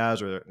kinks that he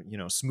has, or,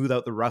 smooth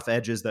out the rough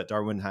edges that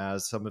Darwin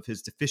has, some of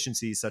his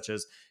deficiencies, such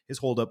as his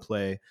hold up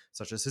play,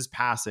 such as his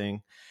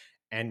passing,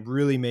 and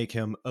really make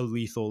him a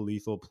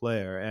lethal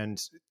player.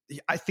 And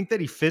I think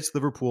that he fits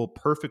Liverpool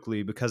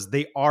perfectly, because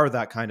they are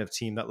that kind of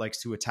team that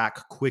likes to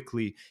attack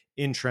quickly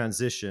in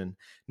transition.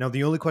 Now,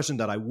 the only question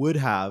that I would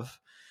have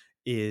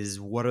is,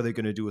 what are they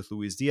going to do with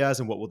Luis Diaz,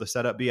 and what will the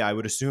setup be? I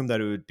would assume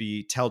that it would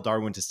be tell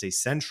Darwin to stay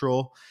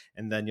central,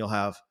 and then you'll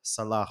have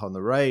Salah on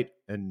the right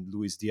and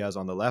Luis Diaz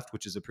on the left,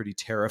 which is a pretty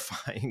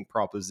terrifying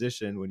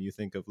proposition when you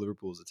think of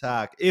Liverpool's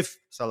attack, if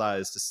Salah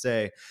is to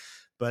stay.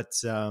 But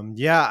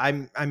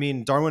I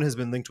mean, Darwin has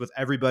been linked with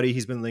everybody.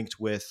 He's been linked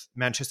with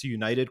Manchester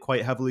United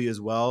quite heavily as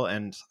well.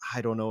 And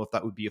I don't know if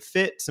that would be a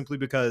fit, simply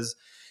because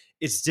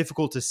it's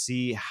difficult to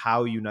see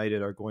how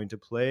United are going to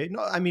play.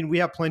 No, I mean, we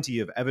have plenty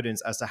of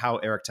evidence as to how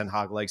Erik ten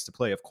Hag likes to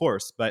play, of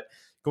course, but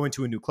going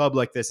to a new club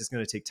like this is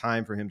going to take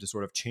time for him to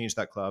sort of change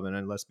that club. And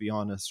then, let's be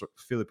honest,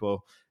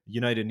 Filippo,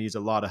 United needs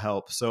a lot of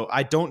help. So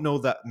I don't know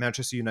that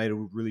Manchester United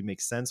would really make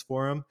sense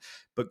for him.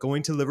 But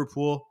going to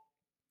Liverpool,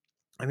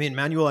 I mean,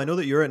 Manuel, I know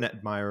that you're an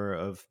admirer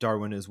of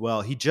Darwin as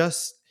well. He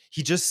just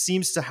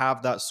seems to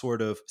have that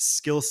sort of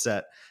skill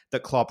set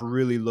that Klopp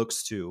really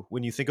looks to.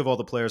 When you think of all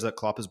the players that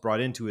Klopp has brought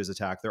into his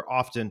attack, they're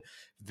often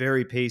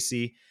very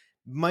pacey,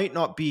 might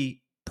not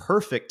be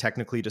perfect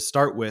technically to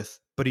start with,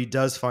 but he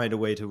does find a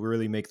way to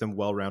really make them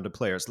well-rounded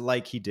players,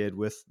 like he did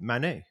with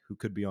Mané, who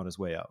could be on his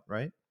way out,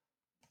 right?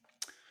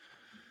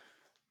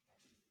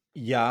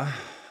 Yeah.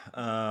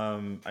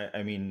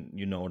 I mean,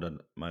 that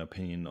my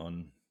opinion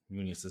on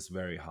Nunez is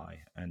very high,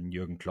 and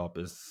Jurgen Klopp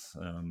is,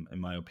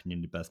 in my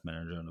opinion, the best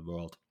manager in the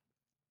world.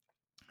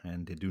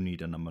 And they do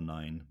need a number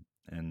 9.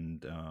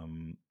 And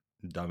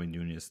Darwin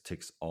Nunez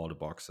ticks all the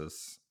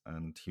boxes,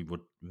 and he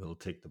will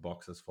tick the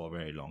boxes for a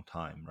very long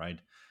time, right?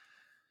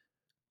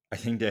 I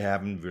think they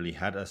haven't really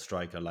had a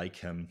striker like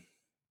him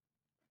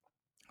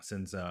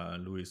since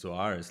Luis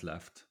Suarez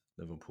left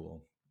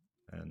Liverpool.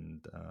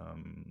 And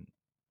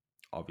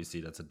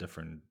obviously that's a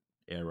different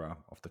era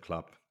of the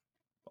club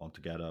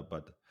altogether,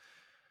 but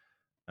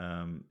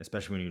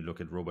especially when you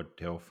look at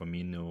Roberto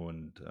Firmino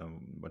and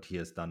what he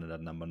has done in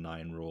that number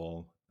 9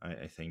 role,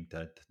 I think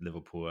that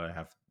Liverpool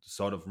have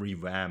sort of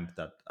revamped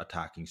that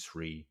attacking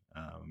three,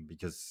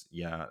 because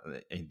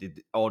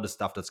all the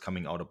stuff that's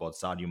coming out about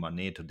Sadio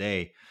Mane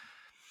today,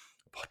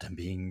 about them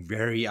being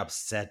very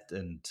upset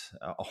and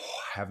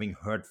having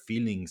hurt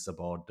feelings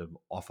about the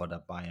offer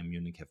that Bayern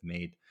Munich have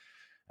made.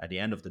 at the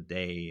end of the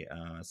day,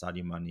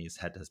 Sadio Mane's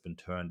head has been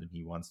turned, and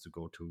he wants to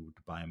go to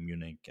Bayern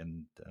Munich,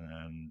 and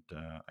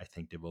I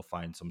think they will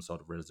find some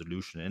sort of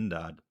resolution in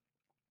that.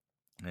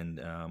 And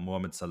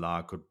Mohamed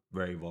Salah could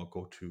very well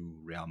go to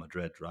Real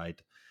Madrid,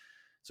 right?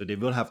 So they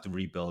will have to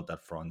rebuild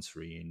that front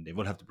three, and they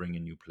will have to bring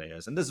in new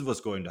players. And this is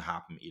what's going to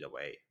happen either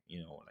way.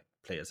 Like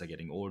players are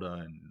getting older,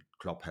 and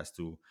Klopp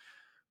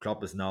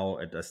is now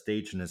at a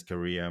stage in his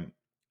career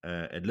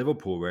at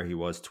Liverpool where he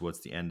was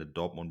towards the end at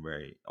Dortmund,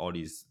 where all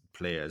these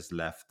players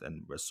left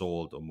and were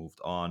sold or moved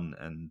on,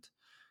 and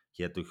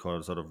he had to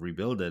sort of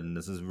rebuild it. And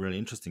this is a really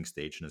interesting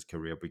stage in his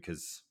career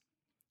because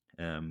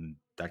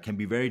that can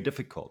be very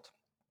difficult.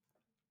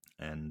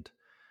 And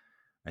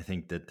I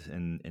think that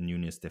in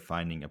Nunez, they're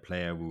finding a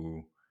player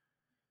who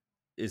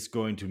is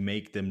going to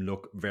make them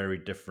look very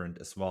different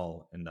as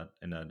well in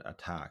that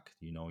attack.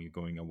 You're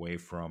going away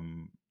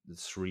from the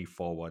three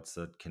forwards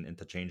that can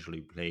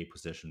interchangeably play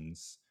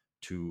positions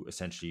to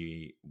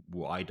essentially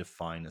who I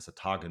define as a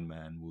target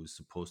man who's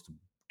supposed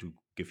to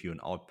give you an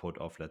output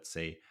of, let's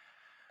say,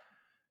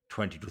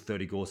 20 to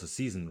 30 goals a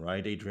season,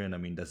 right, Adrian? I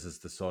mean, this is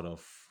the sort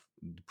of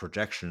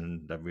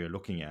projection that we're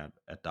looking at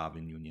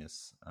Darwin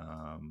Nunez.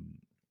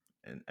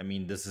 And I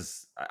mean,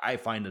 I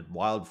find it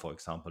wild, for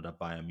example, that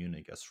Bayern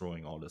Munich is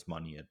throwing all this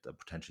money at the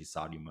potentially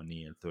Sadio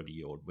Mane, a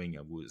 30-year-old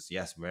winger who is,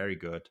 yes, very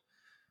good,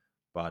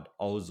 but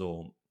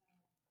also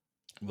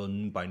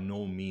will by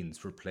no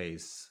means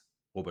replace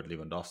Robert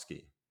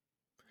Lewandowski.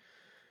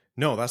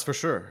 No, that's for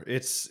sure.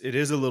 It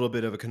is a little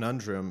bit of a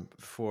conundrum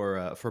for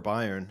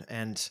Bayern,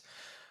 and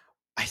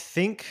I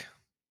think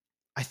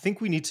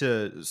we need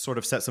to sort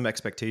of set some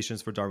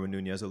expectations for Darwin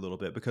Nunez a little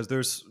bit,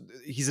 because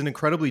he's an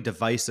incredibly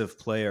divisive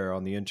player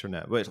on the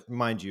internet. But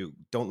mind you,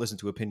 don't listen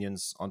to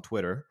opinions on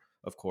Twitter,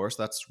 of course.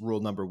 That's rule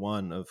number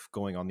one of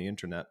going on the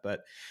internet. But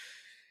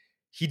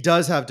he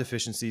does have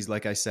deficiencies,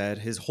 like I said.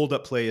 His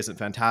hold-up play isn't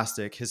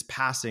fantastic. His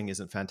passing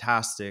isn't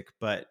fantastic.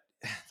 But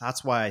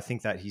that's why I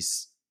think that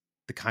he's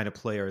the kind of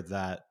player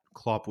that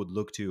Klopp would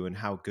look to, and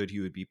how good he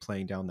would be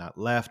playing down that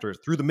left or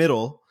through the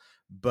middle,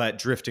 but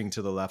drifting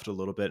to the left a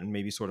little bit and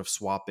maybe sort of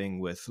swapping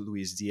with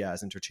Luis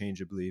Diaz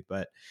interchangeably.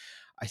 But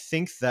I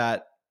think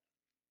that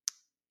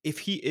if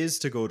he is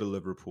to go to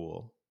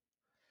Liverpool,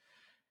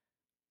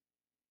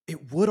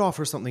 it would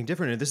offer something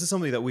different. And this is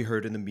something that we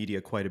heard in the media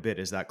quite a bit,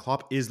 is that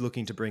Klopp is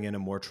looking to bring in a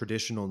more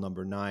traditional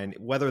number 9.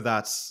 Whether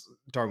that's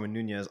Darwin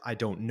Nunez, I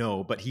don't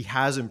know, but he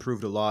has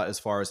improved a lot as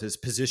far as his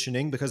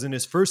positioning, because in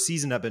his first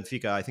season at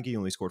Benfica, I think he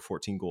only scored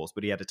 14 goals,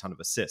 but he had a ton of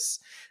assists.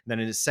 And then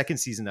in his second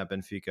season at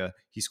Benfica,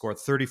 he scored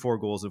 34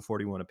 goals in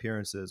 41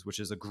 appearances, which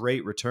is a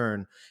great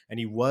return. And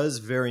he was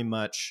very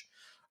much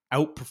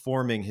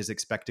outperforming his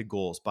expected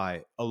goals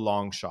by a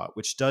long shot,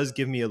 which does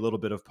give me a little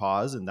bit of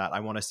pause, in that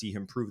I want to see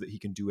him prove that he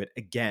can do it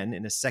again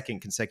in a second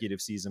consecutive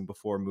season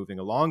before moving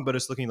along. But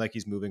it's looking like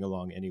he's moving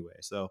along anyway.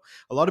 So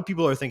a lot of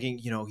people are thinking,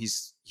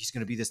 he's going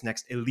to be this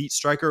next elite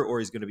striker, or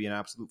he's going to be an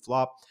absolute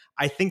flop.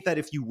 I think that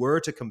if you were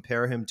to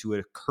compare him to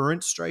a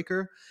current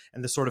striker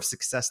and the sort of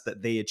success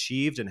that they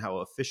achieved and how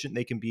efficient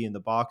they can be in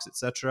the box,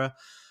 etc.,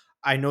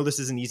 I know this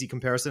is an easy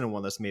comparison and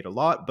one that's made a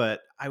lot, but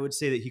I would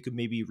say that he could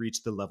maybe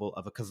reach the level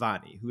of a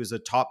Cavani, who is a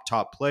top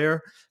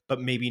player, but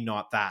maybe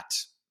not that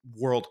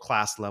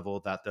world-class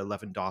level that the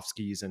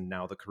Lewandowskis and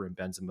now the Karim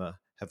Benzema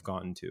have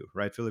gotten to.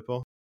 Right,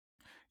 Filippo?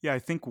 Yeah, I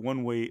think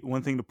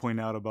one thing to point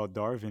out about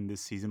Darwin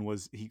this season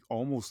was he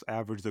almost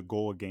averaged a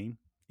goal a game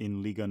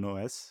in Liga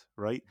NOS,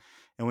 right?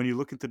 And when you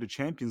look into the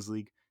Champions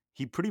League,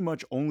 he pretty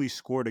much only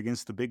scored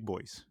against the big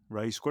boys,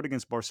 right? He scored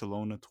against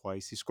Barcelona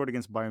twice. He scored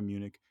against Bayern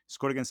Munich,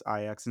 scored against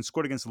Ajax, and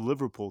scored against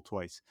Liverpool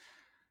twice.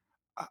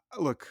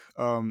 Look,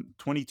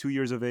 22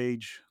 years of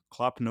age,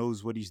 Klopp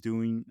knows what he's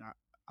doing.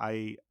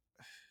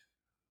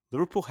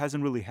 Liverpool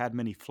hasn't really had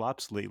many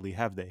flops lately,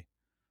 have they?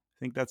 I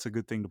think that's a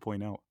good thing to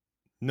point out.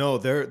 No,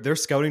 their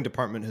scouting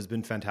department has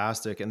been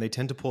fantastic, and they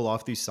tend to pull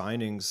off these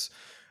signings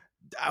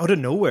out of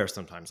nowhere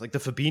sometimes. Like the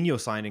Fabinho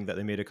signing that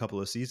they made a couple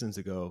of seasons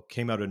ago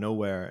came out of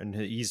nowhere, and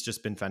he's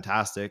just been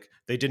fantastic.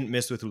 They didn't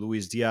miss with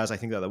Luis Diaz. I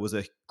think that was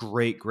a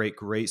great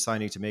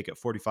signing to make at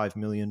 45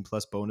 million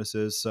plus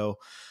bonuses. So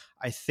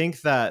I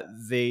think that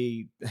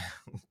they,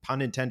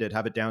 pun intended,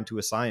 have it down to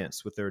a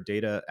science with their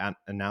data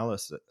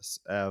analysis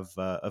of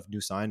new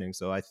signings.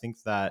 So I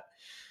think that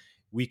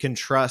we can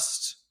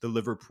trust the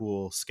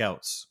Liverpool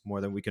scouts more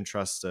than we can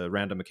trust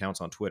random accounts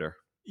on Twitter.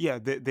 Yeah,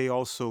 they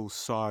also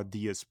saw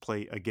Diaz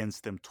play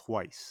against them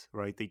twice,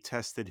 right? They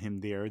tested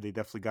him there. They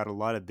definitely got a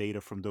lot of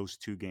data from those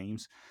two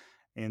games,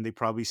 and they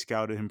probably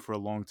scouted him for a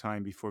long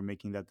time before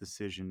making that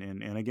decision.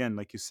 And again,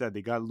 like you said,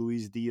 they got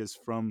Luis Diaz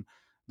from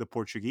the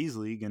Portuguese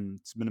league, and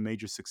it's been a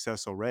major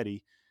success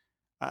already.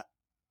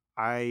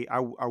 I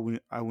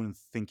wouldn't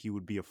think he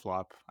would be a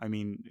flop. I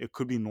mean, it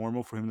could be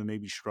normal for him to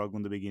maybe struggle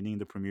in the beginning in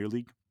the Premier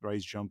League, right?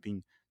 He's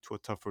jumping to a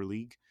tougher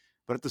league,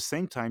 but at the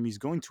same time, he's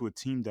going to a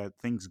team that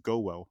things go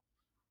well,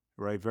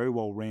 right? Very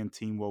well ran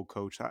team, well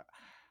coached.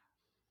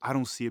 I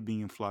don't see it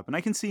being a flop. And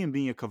I can see him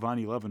being a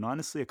Cavani level. And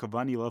honestly, a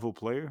Cavani level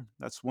player,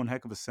 that's one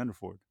heck of a center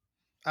forward.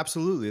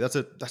 Absolutely. That's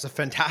a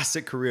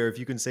fantastic career if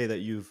you can say that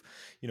you've,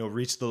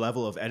 reached the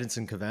level of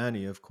Edinson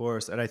Cavani, of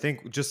course. And I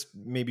think just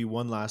maybe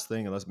one last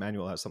thing, unless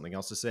Manuel has something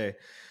else to say.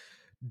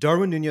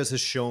 Darwin Nunez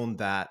has shown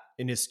that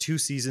in his 2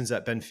 seasons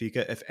at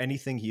Benfica, if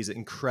anything, he's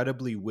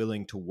incredibly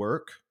willing to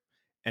work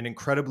and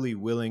incredibly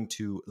willing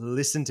to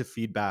listen to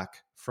feedback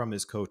from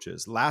his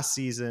coaches. Last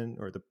season,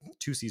 or the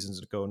 2 seasons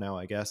ago now,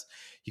 I guess,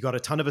 he got a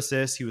ton of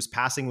assists. He was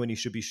passing when he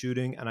should be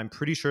shooting. And I'm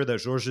pretty sure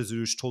that Jorge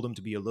Jesus told him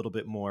to be a little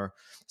bit more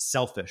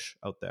selfish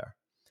out there.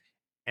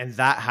 And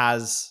that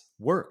has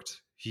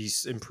worked.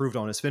 He's improved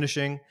on his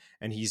finishing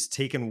and he's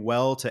taken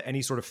well to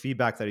any sort of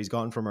feedback that he's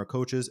gotten from our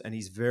coaches. And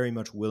he's very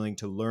much willing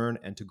to learn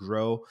and to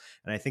grow.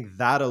 And I think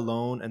that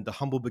alone and the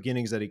humble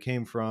beginnings that he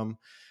came from,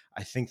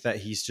 I think that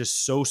he's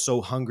just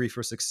so hungry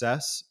for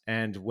success.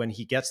 And when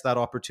he gets that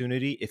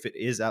opportunity, if it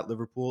is at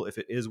Liverpool, if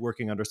it is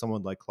working under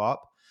someone like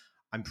Klopp,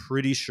 I'm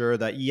pretty sure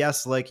that,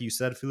 yes, like you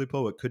said,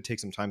 Filippo, it could take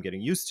some time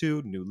getting used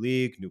to, new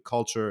league, new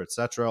culture,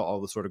 etc., all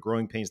the sort of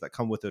growing pains that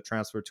come with a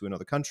transfer to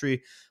another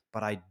country.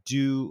 But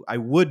I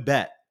would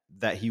bet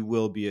that he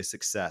will be a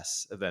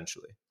success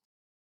eventually.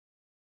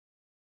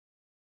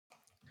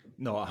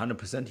 No,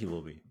 100% he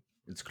will be.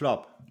 It's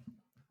Klopp,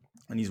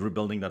 and he's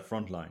rebuilding that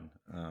front line.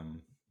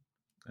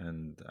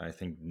 And I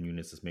think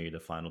Nunes is maybe the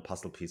final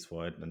puzzle piece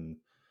for it. And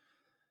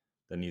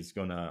then he's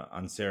gonna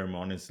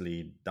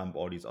unceremoniously dump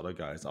all these other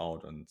guys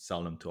out and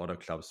sell them to other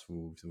clubs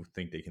who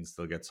think they can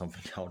still get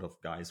something out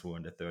of guys who are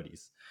in their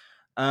 30s.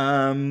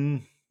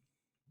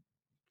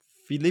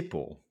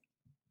 Filippo,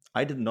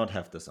 I did not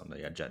have this on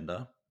the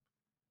agenda,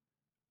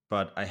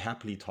 but I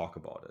happily talk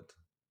about it.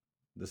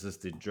 This is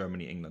the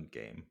Germany-England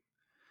game.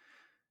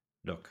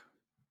 Look,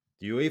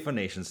 the UEFA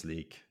Nations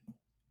League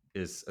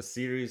is a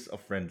series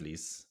of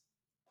friendlies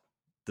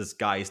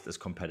disguised as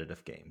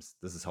competitive games.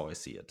 This is how I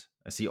see it.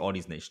 I see all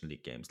these Nation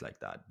League games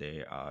like that.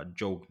 They are a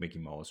joke Mickey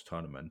Mouse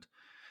tournament.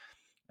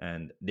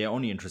 And they're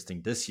only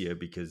interesting this year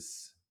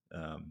because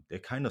they're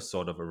kind of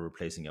sort of a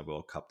replacing a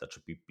World Cup that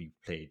should be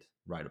played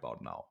right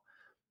about now.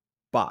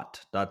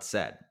 But that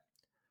said,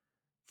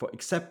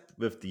 except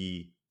with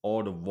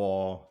all the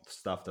war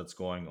stuff that's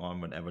going on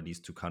whenever these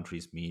two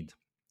countries meet,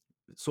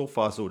 so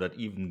far so that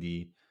even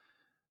the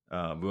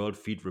World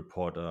Feed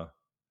reporter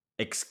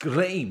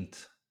exclaimed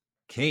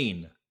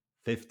Kane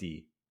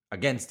 50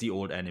 against the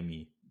old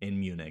enemy in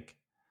Munich.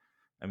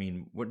 I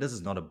mean, this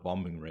is not a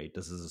bombing raid.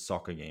 This is a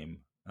soccer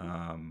game.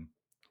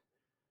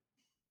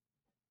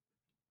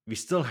 We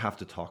still have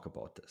to talk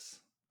about this,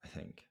 I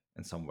think,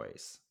 in some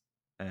ways.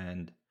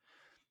 And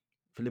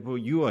Filippo,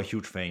 you are a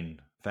huge fan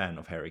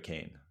of Harry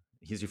Kane.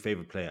 He's your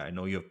favorite player. I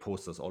know you have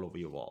posters all over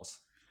your walls.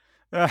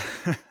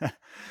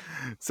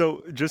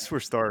 So, just for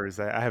starters,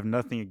 I have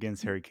nothing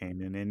against Harry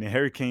Kane, and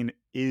Harry Kane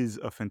is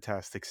a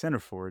fantastic center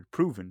forward,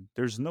 proven.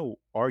 There's no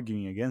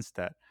arguing against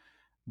that.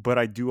 But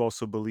I do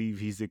also believe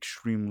he's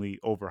extremely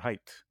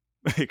overhyped,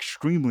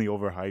 extremely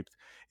overhyped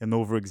and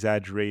over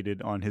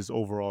exaggerated on his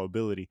overall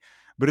ability.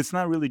 But it's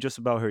not really just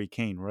about Harry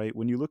Kane, right?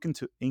 When you look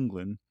into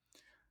England,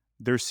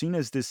 they're seen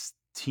as this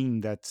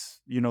team that's,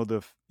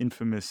 the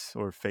infamous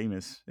or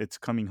famous it's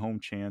coming home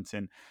chance,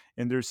 and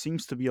there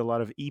seems to be a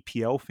lot of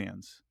EPL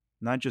fans,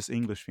 not just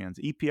English fans,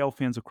 EPL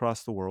fans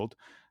across the world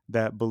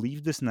that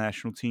believe this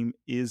national team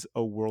is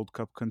a World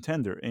Cup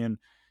contender. And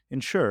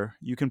sure,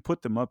 you can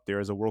put them up there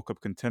as a World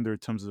Cup contender in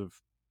terms of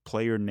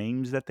player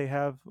names that they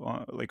have,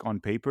 like on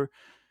paper,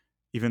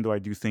 even though I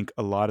do think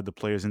a lot of the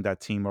players in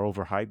that team are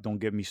overhyped. Don't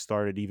get me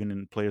started even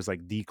in players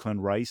like Declan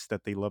Rice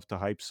that they love to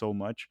hype so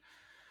much.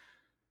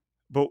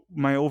 But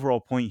my overall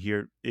point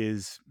here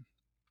is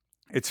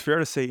it's fair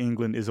to say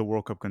England is a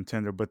World Cup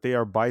contender, but they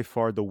are by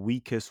far the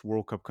weakest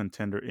World Cup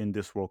contender in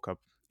this World Cup.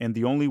 And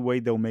the only way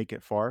they'll make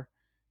it far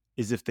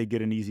is if they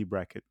get an easy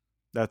bracket.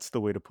 That's the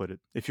way to put it.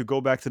 If you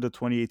go back to the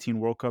 2018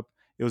 World Cup,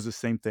 it was the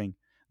same thing.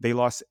 They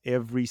lost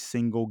every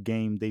single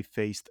game they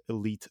faced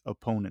elite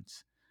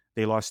opponents.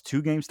 They lost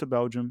 2 games to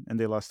Belgium and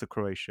they lost to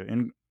Croatia.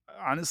 And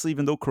honestly,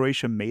 even though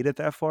Croatia made it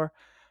that far,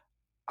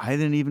 I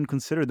didn't even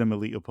consider them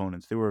elite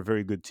opponents. They were a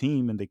very good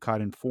team and they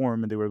caught in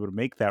form and they were able to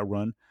make that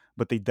run,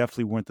 but they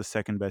definitely weren't the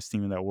second best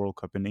team in that World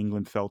Cup. And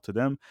England fell to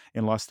them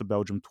and lost to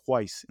Belgium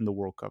twice in the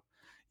World Cup.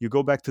 You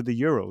go back to the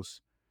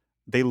Euros,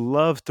 they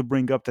love to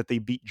bring up that they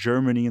beat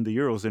Germany in the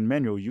Euros. And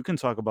Manuel, you can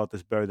talk about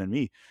this better than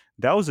me.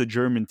 That was a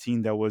German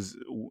team that was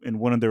in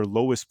one of their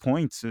lowest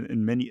points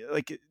in many.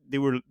 Like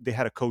they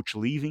had a coach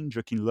leaving,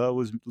 Joachim Löw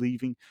was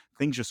leaving.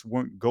 Things just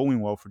weren't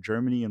going well for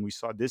Germany. And we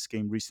saw this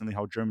game recently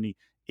how Germany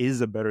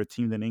is a better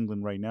team than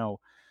England right now.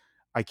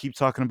 I keep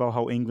talking about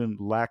how England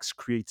lacks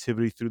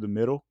creativity through the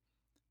middle.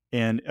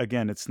 And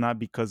again, it's not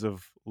because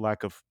of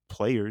lack of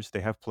players.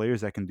 They have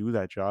players that can do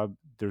that job.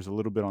 There's a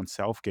little bit on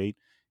Southgate.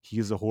 He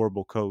is a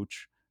horrible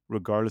coach,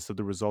 regardless of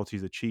the results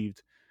he's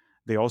achieved.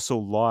 They also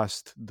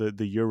lost the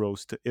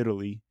Euros to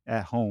Italy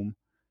at home.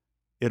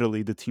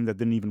 Italy, the team that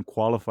didn't even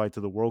qualify to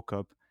the World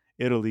Cup.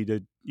 Italy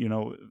did,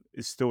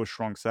 is still a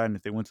strong side. And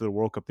if they went to the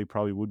World Cup, they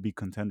probably would be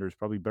contenders,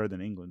 probably better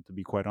than England, to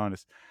be quite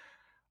honest.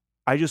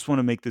 I just want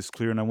to make this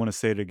clear, and I want to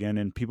say it again,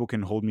 and people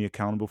can hold me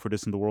accountable for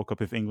this in the World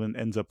Cup if England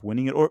ends up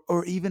winning it,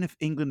 or even if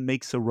England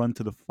makes a run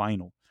to the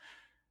final.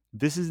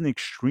 This is an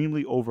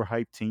extremely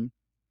overhyped team,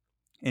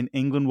 and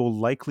England will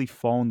likely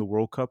fall in the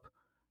World Cup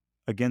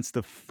against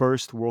the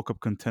first World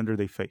Cup contender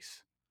they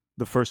face.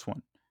 The first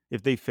one.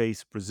 If they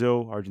face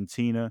Brazil,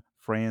 Argentina,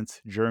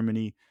 France,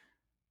 Germany,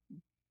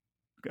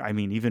 I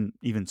mean,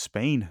 even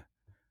Spain,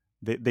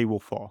 they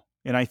will fall.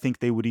 And I think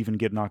they would even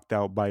get knocked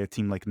out by a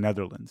team like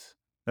Netherlands.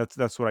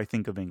 That's what I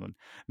think of England.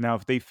 Now,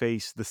 if they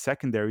face the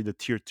secondary, the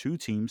tier 2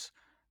 teams,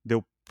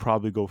 they'll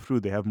probably go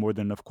through. They have more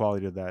than enough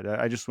quality to that.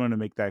 I just wanted to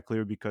make that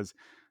clear because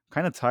I'm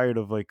kind of tired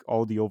of like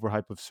all the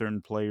overhype of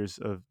certain players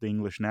of the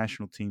English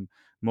national team,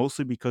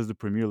 mostly because of the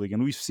Premier League.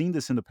 And we've seen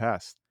this in the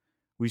past.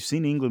 We've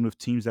seen England with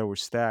teams that were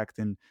stacked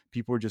and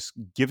people were just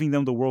giving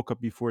them the World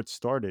Cup before it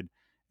started,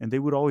 and they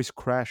would always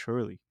crash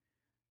early.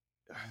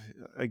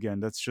 Again,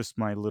 that's just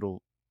my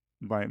little.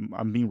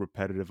 I'm being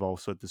repetitive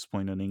also at this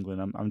point in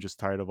England. I'm just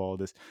tired of all of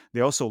this.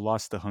 They also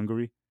lost to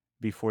Hungary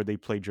before they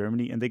played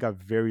Germany, and they got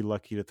very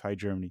lucky to tie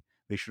Germany.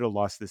 They should have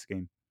lost this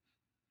game.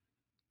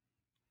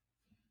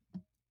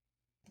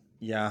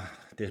 Yeah,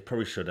 they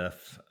probably should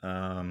have.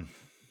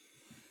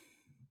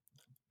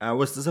 I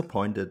was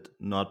disappointed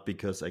not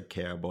because I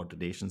care about the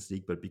Nations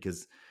League, but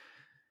because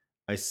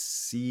I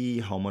see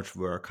how much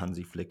work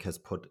Hansi Flick has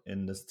put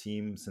in this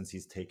team since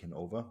he's taken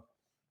over,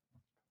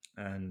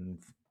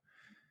 and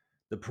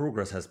the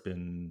progress has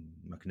been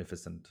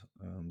magnificent.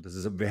 This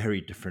is a very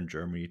different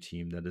Germany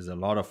team that is a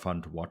lot of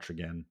fun to watch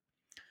again,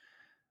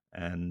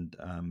 and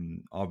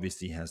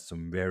obviously has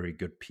some very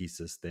good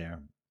pieces there.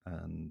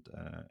 And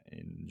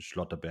in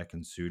Schlotterbeck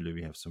and Süle,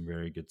 we have some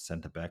very good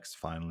center backs.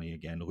 Finally,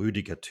 again,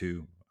 Rüdiger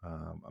too,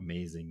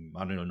 amazing.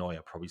 Manuel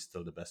Neuer, probably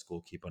still the best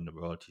goalkeeper in the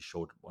world. He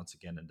showed once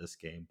again in this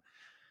game.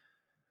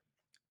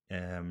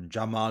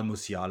 Jamal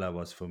Musiala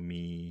was for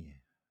me,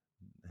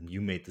 and you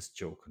made this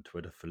joke on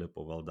Twitter,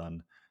 Filippo, well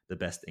done, the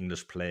best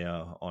English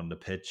player on the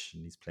pitch,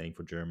 and he's playing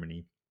for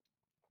Germany.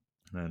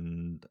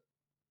 And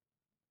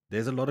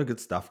there's a lot of good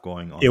stuff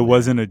going on. It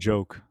wasn't a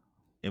joke.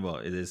 Well,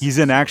 it is. He's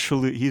an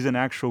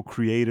actual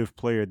creative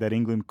player that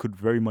England could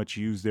very much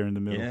use there in the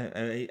middle.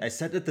 Yeah, I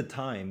said at the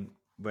time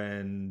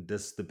when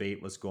this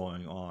debate was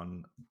going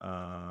on,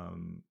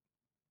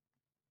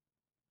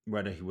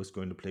 whether he was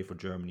going to play for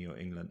Germany or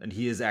England, and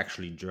he is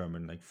actually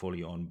German, like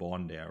fully on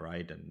born there,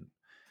 right? And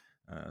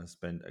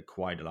spent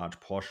quite a large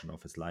portion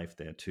of his life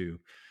there too.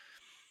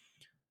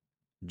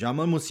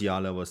 Jamal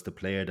Musiala was the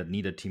player that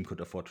neither team could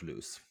afford to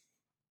lose.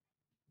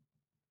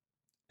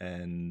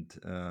 And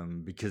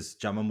because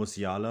Jamal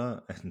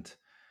Musiala and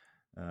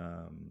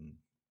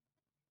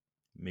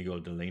Miguel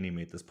Delaney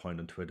made this point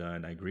on Twitter,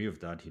 and I agree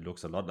with that. He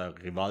looks a lot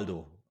like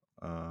Rivaldo.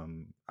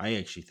 I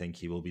actually think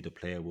he will be the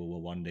player who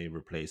will one day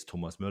replace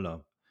Thomas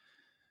Müller.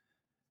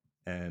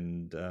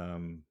 And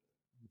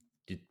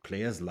the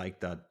players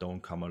like that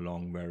don't come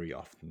along very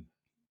often.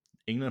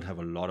 England have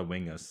a lot of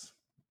wingers,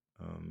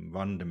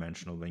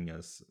 one-dimensional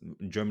wingers.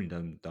 Germany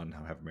don't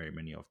have very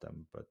many of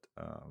them, but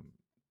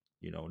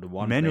the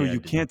one. Manu, you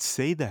can't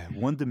say that.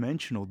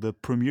 One-dimensional. The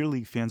Premier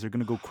League fans are going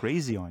to go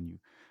crazy on you.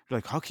 They're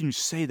like, how can you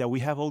say that? We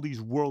have all these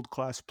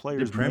world-class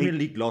players. The Premier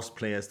League loves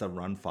players that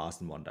run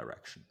fast in one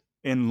direction.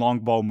 And long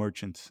ball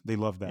merchants. They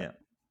love that. Yeah,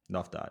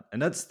 love that.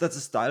 And that's a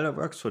style that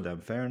works for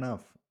them. Fair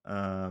enough.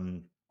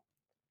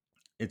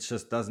 It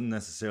just doesn't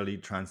necessarily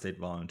translate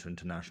well into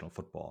international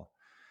football.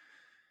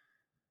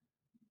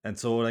 And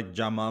so, like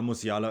Jamal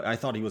Musiala, I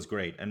thought he was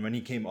great. And when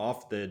he came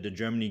off, the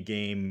Germany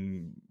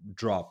game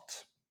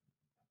dropped.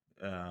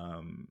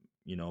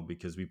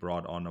 Because we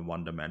brought on a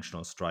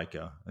one-dimensional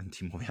striker and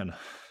Timo Werner.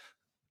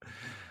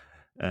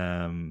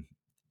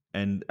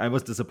 And I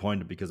was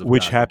disappointed because of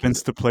which that,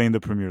 happens to play in the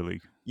Premier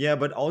League. Yeah,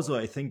 but also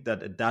I think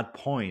that at that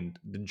point,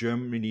 the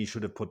Germany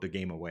should have put the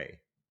game away.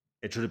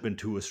 It should have been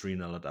 2 or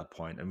 3-0 at that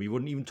point, and we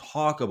wouldn't even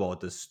talk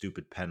about this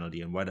stupid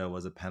penalty and whether it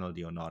was a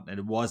penalty or not. And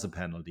it was a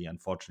penalty,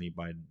 unfortunately,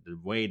 by the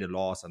way the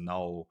laws are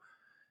now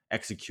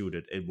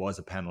executed. It was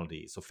a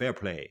penalty, so fair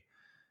play.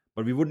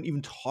 But we wouldn't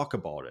even talk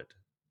about it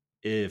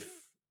if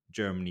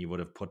Germany would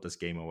have put this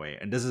game away.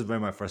 And this is where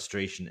my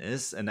frustration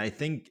is. And I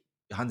think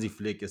Hansi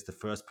Flick is the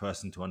first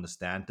person to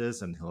understand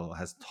this, and he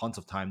has tons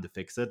of time to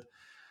fix it.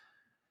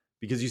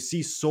 Because you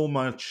see so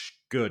much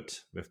good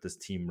with this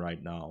team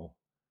right now.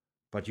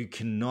 But you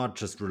cannot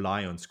just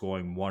rely on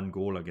scoring one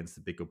goal against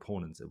the big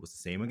opponents. It was the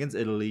same against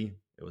Italy.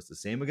 It was the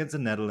same against the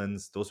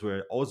Netherlands. Those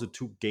were also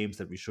 2 games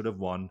that we should have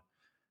won.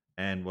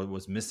 And what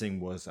was missing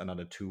was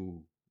another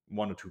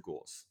 1 or 2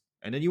 goals.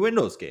 And then you win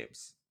those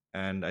games.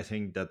 And I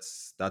think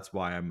that's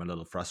why I'm a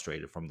little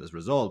frustrated from this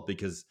result,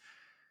 because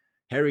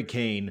Harry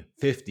Kane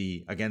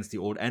 50 against the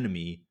old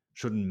enemy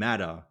shouldn't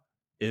matter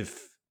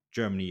if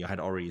Germany had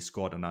already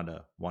scored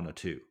another 1 or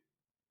 2.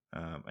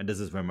 And this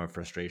is where my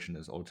frustration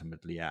is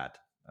ultimately at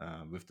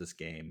with this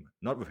game.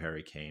 Not with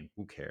Harry Kane.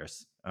 Who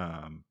cares?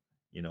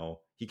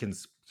 He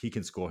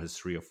can score his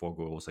 3 or 4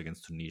 goals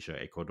against Tunisia,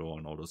 Ecuador,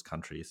 and all those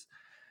countries.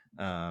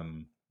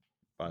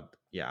 But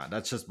yeah,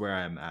 that's just where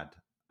I'm at.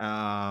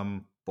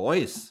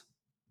 Boys,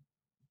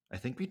 I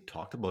think we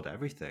talked about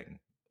everything.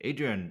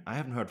 Adrian, I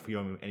haven't heard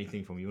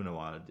anything from you in a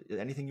while.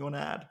 Anything you want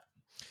to add?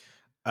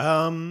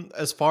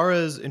 As far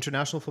as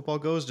international football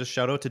goes, just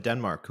shout out to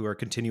Denmark, who are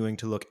continuing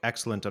to look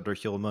excellent under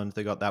Hjulmand.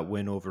 They got that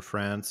win over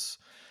France.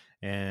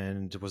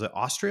 And was it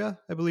Austria?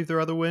 I believe their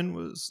other win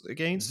was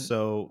against. Mhm.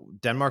 So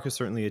Denmark is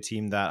certainly a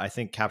team that I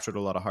think captured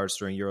a lot of hearts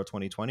during Euro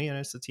 2020. And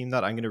it's a team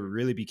that I'm going to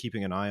really be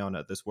keeping an eye on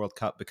at this World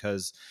Cup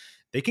because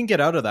they can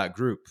get out of that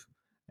group.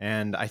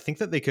 And I think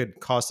that they could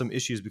cause some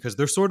issues because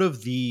they're sort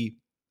of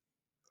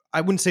I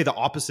wouldn't say the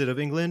opposite of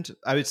England.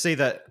 I would say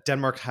that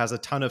Denmark has a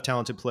ton of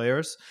talented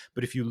players,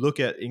 but if you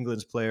look at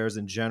England's players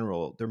in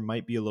general, there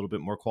might be a little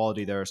bit more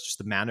quality there. It's just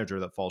the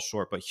manager that falls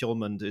short. But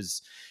Hjulmand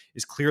is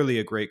clearly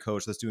a great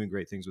coach that's doing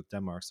great things with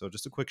Denmark. So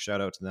just a quick shout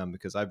out to them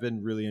because I've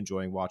been really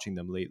enjoying watching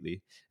them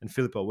lately. And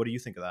Filippo, what do you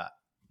think of that?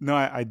 No,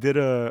 I did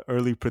a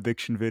early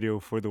prediction video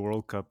for the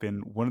World Cup,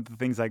 and one of the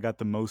things I got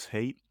the most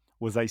hate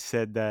was I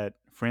said that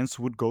France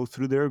would go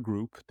through their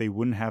group, they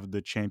wouldn't have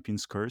the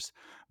champions curse,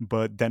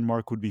 but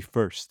Denmark would be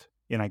first.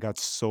 And I got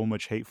so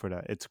much hate for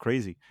that. It's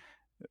crazy.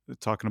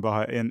 Talking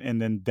about how,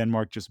 and then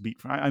Denmark just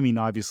beat. I mean,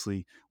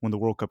 obviously, when the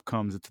World Cup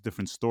comes, it's a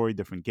different story,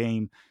 different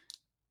game.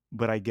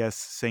 But I guess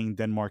saying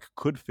Denmark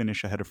could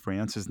finish ahead of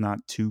France is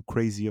not too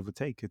crazy of a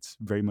take. It's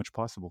very much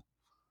possible.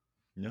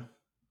 No,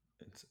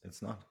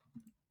 it's not.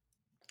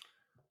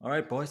 All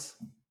right, boys.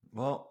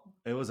 Well,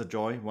 it was a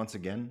joy once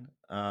again.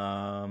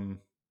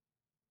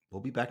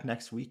 We'll be back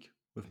next week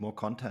with more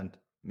content.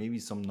 Maybe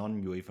some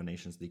non-UEFA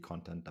Nations League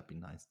content. That'd be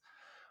nice.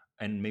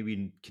 And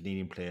maybe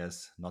Canadian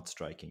players not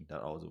striking. That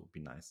also would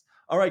be nice.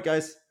 All right,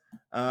 guys.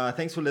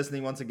 Thanks for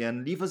listening once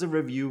again. Leave us a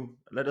review.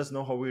 Let us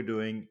know how we're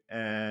doing.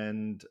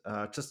 And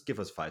just give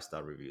us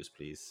 5-star reviews,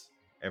 please.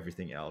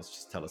 Everything else,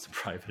 just tell us in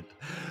private.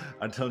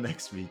 Until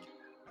next week.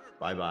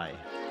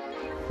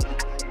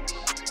 Bye-bye.